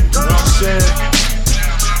know what I'm saying?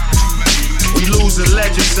 We losing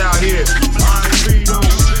legends out here. R.I.P.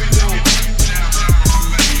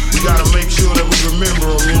 We gotta make sure that we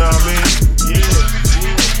remember them, you know what I mean? Yeah.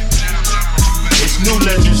 It's new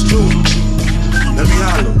legends too. Let me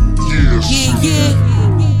holler. Yeah, yeah.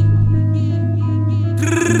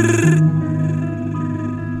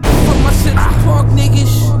 For my Central Park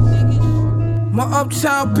niggas, my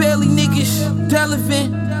Uptown Bailey niggas, Delavan,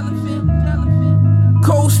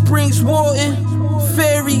 Cold Springs, Walton,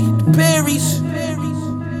 Ferry, the Perrys,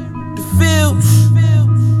 the Fields,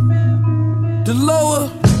 the Lower,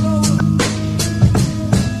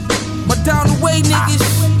 my down the way niggas.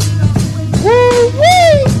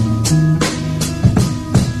 Woo-wee.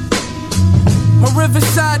 My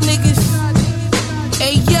Riverside niggas.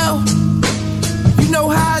 Hey yo, you know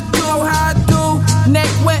how I do. Neck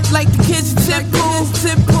wet like the kids in tip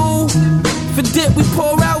pool. For dip we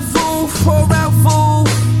pour out fool.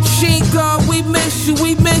 She ain't gone, we miss you. You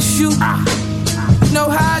know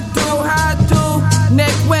how I do.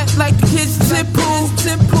 Neck wet like the kids in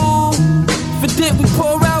tip pool. For dip we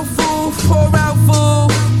pour out fool.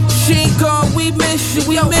 She ain't gone, we miss you.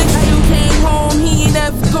 He came home, he ain't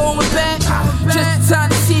ever going back. Just in time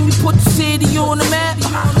to see me put the city on the map.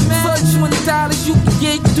 For $20, you can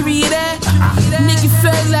get 3 of that. Nigga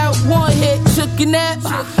fell out, 1 hit, took a nap.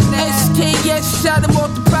 SKS shot him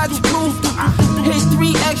off the project roof. Hit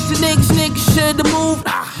 3 extra niggas should've moved.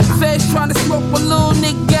 Fast tryna smoke my little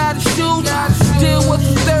nigga, gotta shoot. Deal with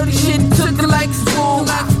the 30 shit, took it like a fool.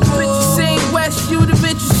 Bitches ain't West, you the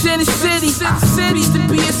bitches in the city. Piece to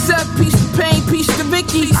BSF, piece to Pain, piece to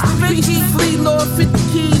Vicky. Piece to Fleet Lord, 50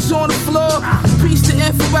 keys on the floor. Piece to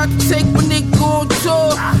Info, about to take my nigga on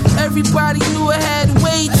tour. Everybody knew I had to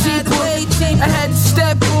wait cheaper. I had to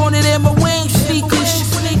step on it in my wing sneakers.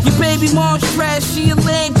 Your baby mom's trash, she a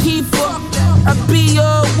lame keeper. I be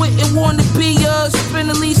wouldn't wanna be spend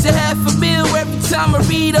at least $500,000 every time I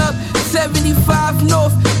read up. 75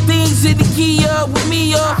 North, things in the gear with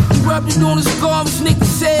me up. He rubbed it on his gums, nigga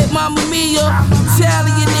said Mamma Mia.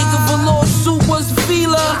 Italian nigga, velour suit was a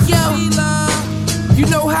feeler. Yo, you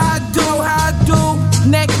know how I do.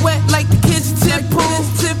 Neck wet like the kids in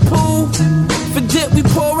tip pool. For dip we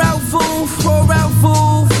pour out fool.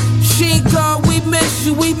 She ain't gone, we miss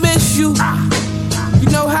you. You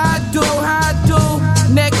know how I do.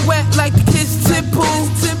 Neck wet like the kids in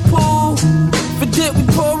tip pool. For dip we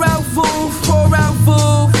pour out fool.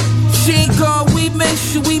 She ain't gone, we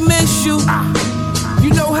miss you. You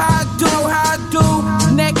know how I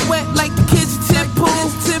do. Neck wet like the kids in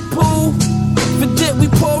tip pool. For dip we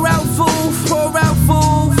pour out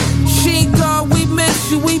fool. She ain't gone, we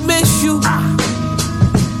miss you.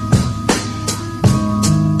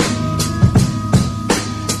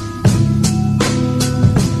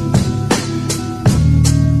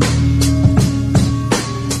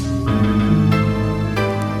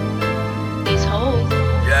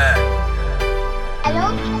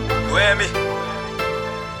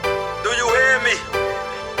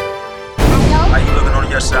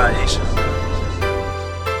 Side Asia.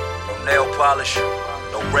 No nail polish,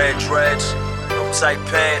 no red dreads, no tight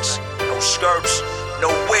pants, no skirts, no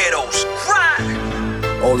weirdos.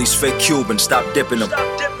 Right. All these fake Cubans, stop dipping them.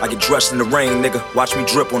 I get dressed in the rain, nigga, watch me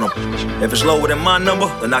drip on them. If it's lower than my number,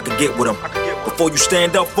 then I can get with them. Before you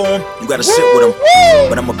stand up for them, you gotta sit with them.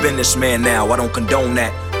 But I'm a businessman now, I don't condone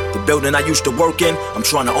that. The building I used to work in, I'm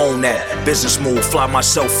trying to own that. Business move, fly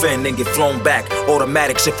myself in, then get flown back.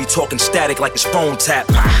 Automatics if he talking static like his phone tap.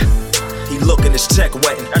 He looking, his check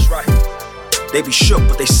wetting. That's right. They be shook,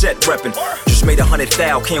 but they set reppin'. Just made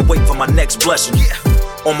 100,000, can't wait for my next blessing.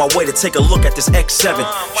 On my way to take a look at this X7.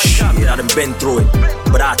 Shit, I done been through it,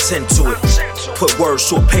 but I attend to it. Put words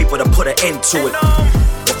to a paper to put an end to it.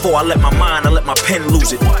 Before I let my mind, I let my pen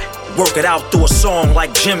lose it. Work it out through a song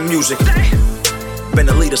like gym music. Been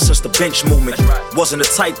a leader since the bench movement. Wasn't the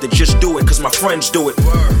type to just do it cause my friends do it.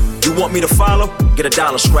 You want me to follow? Get a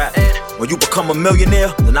dollar scrap. When you become a millionaire,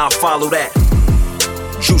 then I'll follow that.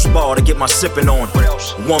 Juice bar to get my sippin' on.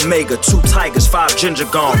 1 mega, 2 tigers, 5 ginger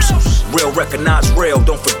gongs. Real recognize real,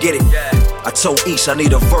 don't forget it. I told East I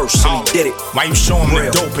need a verse, and he did it. Why you show him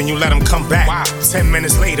the dope and you let him come back? 10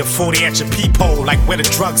 minutes later, 40 at your peephole, like where the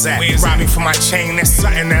drugs at? Rob me for my chain, that's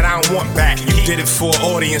something that I don't want back. You did it for an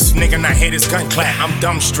audience, nigga, not hear this gun clap. I'm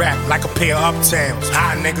dumb strapped like a pair of Uptowns.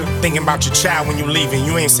 High nigga, thinking about your child when you leaving,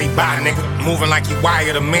 you ain't say bye nigga. Moving like you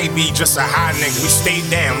wired or maybe just a high nigga. We stay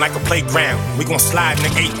down like a playground. We gon' slide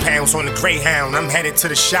nigga 8 pounds on the Greyhound. I'm headed to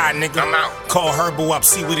the shot nigga. I'm out. Call Herbo up,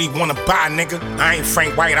 see what he wanna buy nigga. I ain't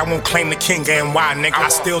Frank White, I won't claim the king and why nigga. I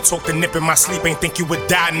still talk the nip in my sleep, ain't think you would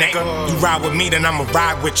die nigga. You ride with me, then I'ma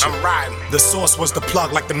ride with you. I'm riding. The source was the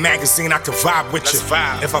plug, like the magazine, I could vibe with you.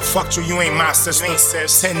 Vibe. If I fucked you, you ain't my sister.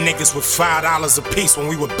 10 niggas with $5 a piece when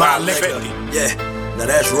we would buy liquor. Yeah, now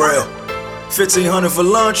that's real. 1,500 for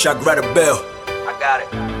lunch, I grab a bell. I got it.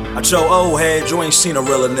 I told old head you ain't seen a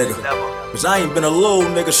realer nigga. Cause I ain't been a little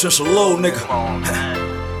nigga since a little nigga. Come on,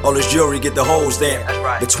 man. All this jewelry get the hoes there.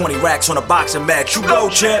 Right. The 20 racks on a boxing bag. You go,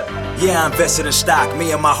 champ. Yeah, I invested in stock,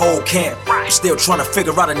 me and my whole camp. Right. Still trying to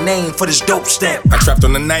figure out a name for this dope stamp. I trapped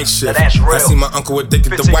on the night shift. I see my uncle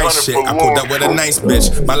addicted to white shit. I pulled up with a nice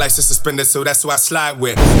bitch. My license suspended, so that's who I slide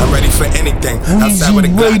with. I'm ready for anything. Outside with a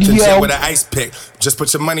Glock and jet with an ice pick. Just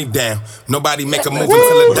put your money down. Nobody make a move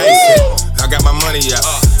until the dice hit. I got my money up.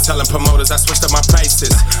 Telling promoters I switched up my prices.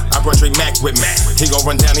 I brought Dre Mac with me. He gon'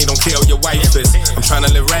 run down, he don't care who your wife is. I'm tryna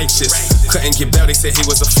live righteous. Couldn't get bail, they said he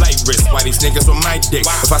was a flight risk. Why these niggas on my dick?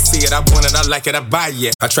 If I see it, I want it, I like it, I buy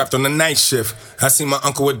it. I trapped on the night shift. I see my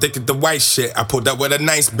uncle addicted to white shit. I pulled up with a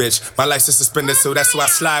nice bitch. My license suspended, so that's who I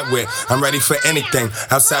slide with. I'm ready for anything.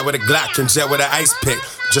 Outside with a Glock and jet with an ice pick.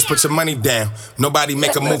 Just put your money down. Nobody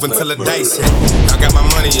make a move until the dice hit. I got my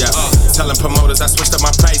money up. Telling promoters I switched up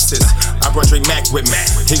my prices. I brought Dre Mac with me.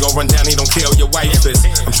 He gon' run down, he don't care who your wife is.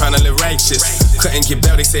 I'm tryna live righteous. Couldn't get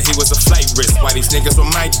bail, they said he was a flight risk. Why these niggas on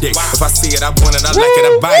my dick? If I see it, I want it, I like it,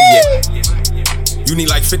 I buy it. You need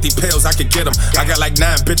like 50 pills, I could get them. I got like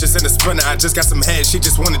 9 bitches in the Sprinter. I just got some head, she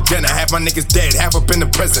just wanted dinner. Half my niggas dead, half up in the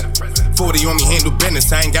prison. 40 on me, handle business.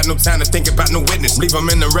 I ain't got no time to think about no witness. Leave them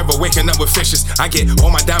in the river, waking up with fishes. I get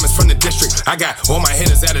all my diamonds from the district. I got all my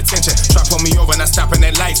hitters at attention. Try pull me over and I stopping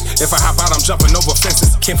at lights. If I hop out, I'm jumping over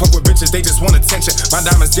fences. Can't fuck with bitches, they just want attention. My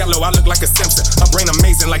diamonds yellow, I look like a Simpson. Her brain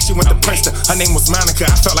amazing like she went to Princeton. Her name was Monica,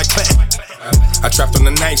 I felt like Clinton. I trapped on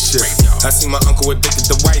the night shift. I see my uncle addicted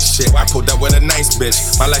to white shit. I pulled up with a nice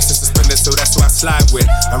bitch. My license suspended, so that's who I slide with.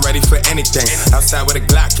 I'm ready for anything. Outside with a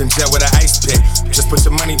Glock and jet with an ice pick. Just put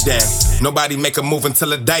your money down. Nobody make a move until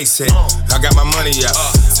the dice hit. I got my money up.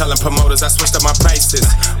 Telling promoters I switched up my prices.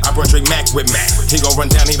 I brought Dre Mac with me. He gon' run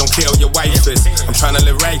down, he don't care who your wife is. I'm tryna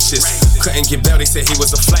live righteous. Couldn't get bail, they said he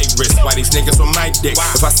was a flight risk. Why these niggas on my dick?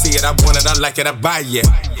 If I see it, I want it, I like it, I buy it.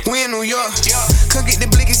 We in New York, couldn't get the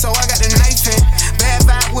blicky, so I got the knife in. Bad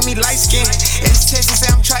vibe with me, light skin. It's Texas, say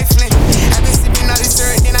I'm trifling. I been sipping all this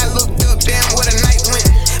syrup, then I looked up, damn, where the night went.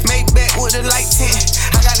 Make back with a light tint.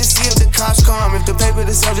 I gotta see if the cops come. If the paper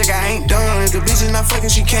the subject, I ain't done. If the bitch is not fucking,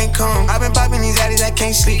 she can't come. I been popping these addies, I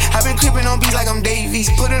can't sleep. I been creeping on beats like I'm Davies.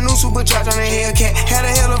 Put a new supercharge on the Hellcat. Had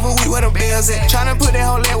a hell of a week where the bells at. Tryna put that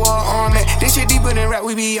whole leg where her arm at. This shit deeper than rap,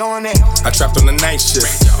 we be on that. I trapped on the night shift.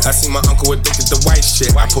 I see my uncle addicted to white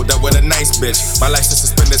shit. I pulled up with a nice bitch. My license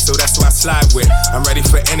suspended, so that's who I slide with. I'm ready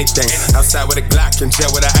for anything. Outside with a Glock and jet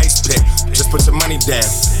with an ice pick. Just put your money down.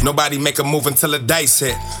 Nobody make a move until the dice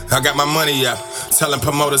hit. I got my money up. Telling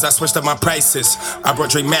promoters I switched up my prices. I brought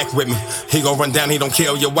Dre Mac with me. He gon' run down, he don't care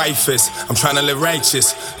who your wife is. I'm tryna live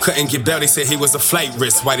righteous. Couldn't get bail, they said he was a flight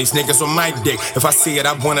risk. Why these niggas on my dick? If I see it,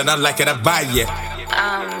 I want it, I like it, I buy it.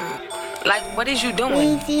 Like, what is you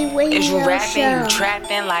doing? Weezy Is you Radio rapping, Show. you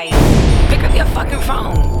trapping? Like, pick up your fucking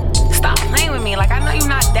phone. Stop playing with me. Like, I know you're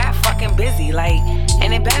not that fucking busy. Like,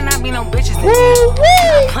 and it better not be no bitches in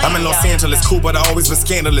there. I'm in Los Angeles, cool, but I always been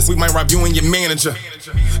scandalous. We might rob you and your manager.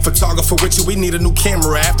 Photographer with you, we need a new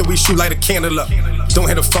camera. After we shoot, light a candle up. Don't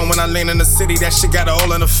hit a phone when I land in the city, that shit got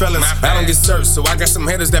all in the felons. I don't get searched, so I got some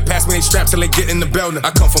haters that pass me they straps till they get in the building. I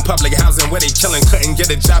come from public housing where they killing. Couldn't get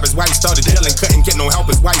a job, is why he started dealing. Couldn't get no help,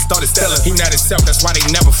 is why he started stealing. He not himself, that's why they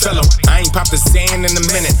never feel him. I ain't popped the sand in a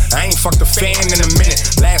minute. I ain't fucked a fan in a minute.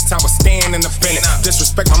 Last time was staying in the Bennett.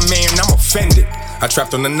 Disrespect my man, I'm offended. I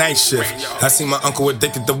trapped on the night shift. I see my uncle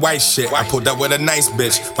addicted to white shit. I pulled up with a nice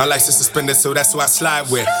bitch. My license suspended, so that's who I slide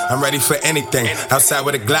with. I'm ready for anything. Outside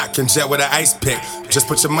with a Glock and jet with an ice pick. Just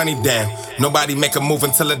put your money down. Nobody make a move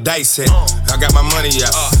until the dice hit. I got my money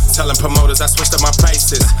up. Telling promoters I switched up my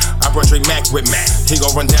prices. I brought Dre Mac with me. He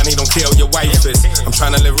gon' run down, he don't care who your wife is. I'm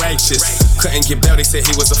tryna live righteous. Couldn't get bail, they said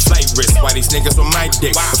he was a flight risk. Why these niggas on my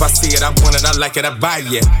dick? If I see it, I want it, I like it, I buy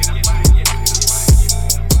it.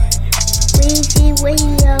 Weezy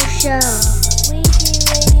Radio Show.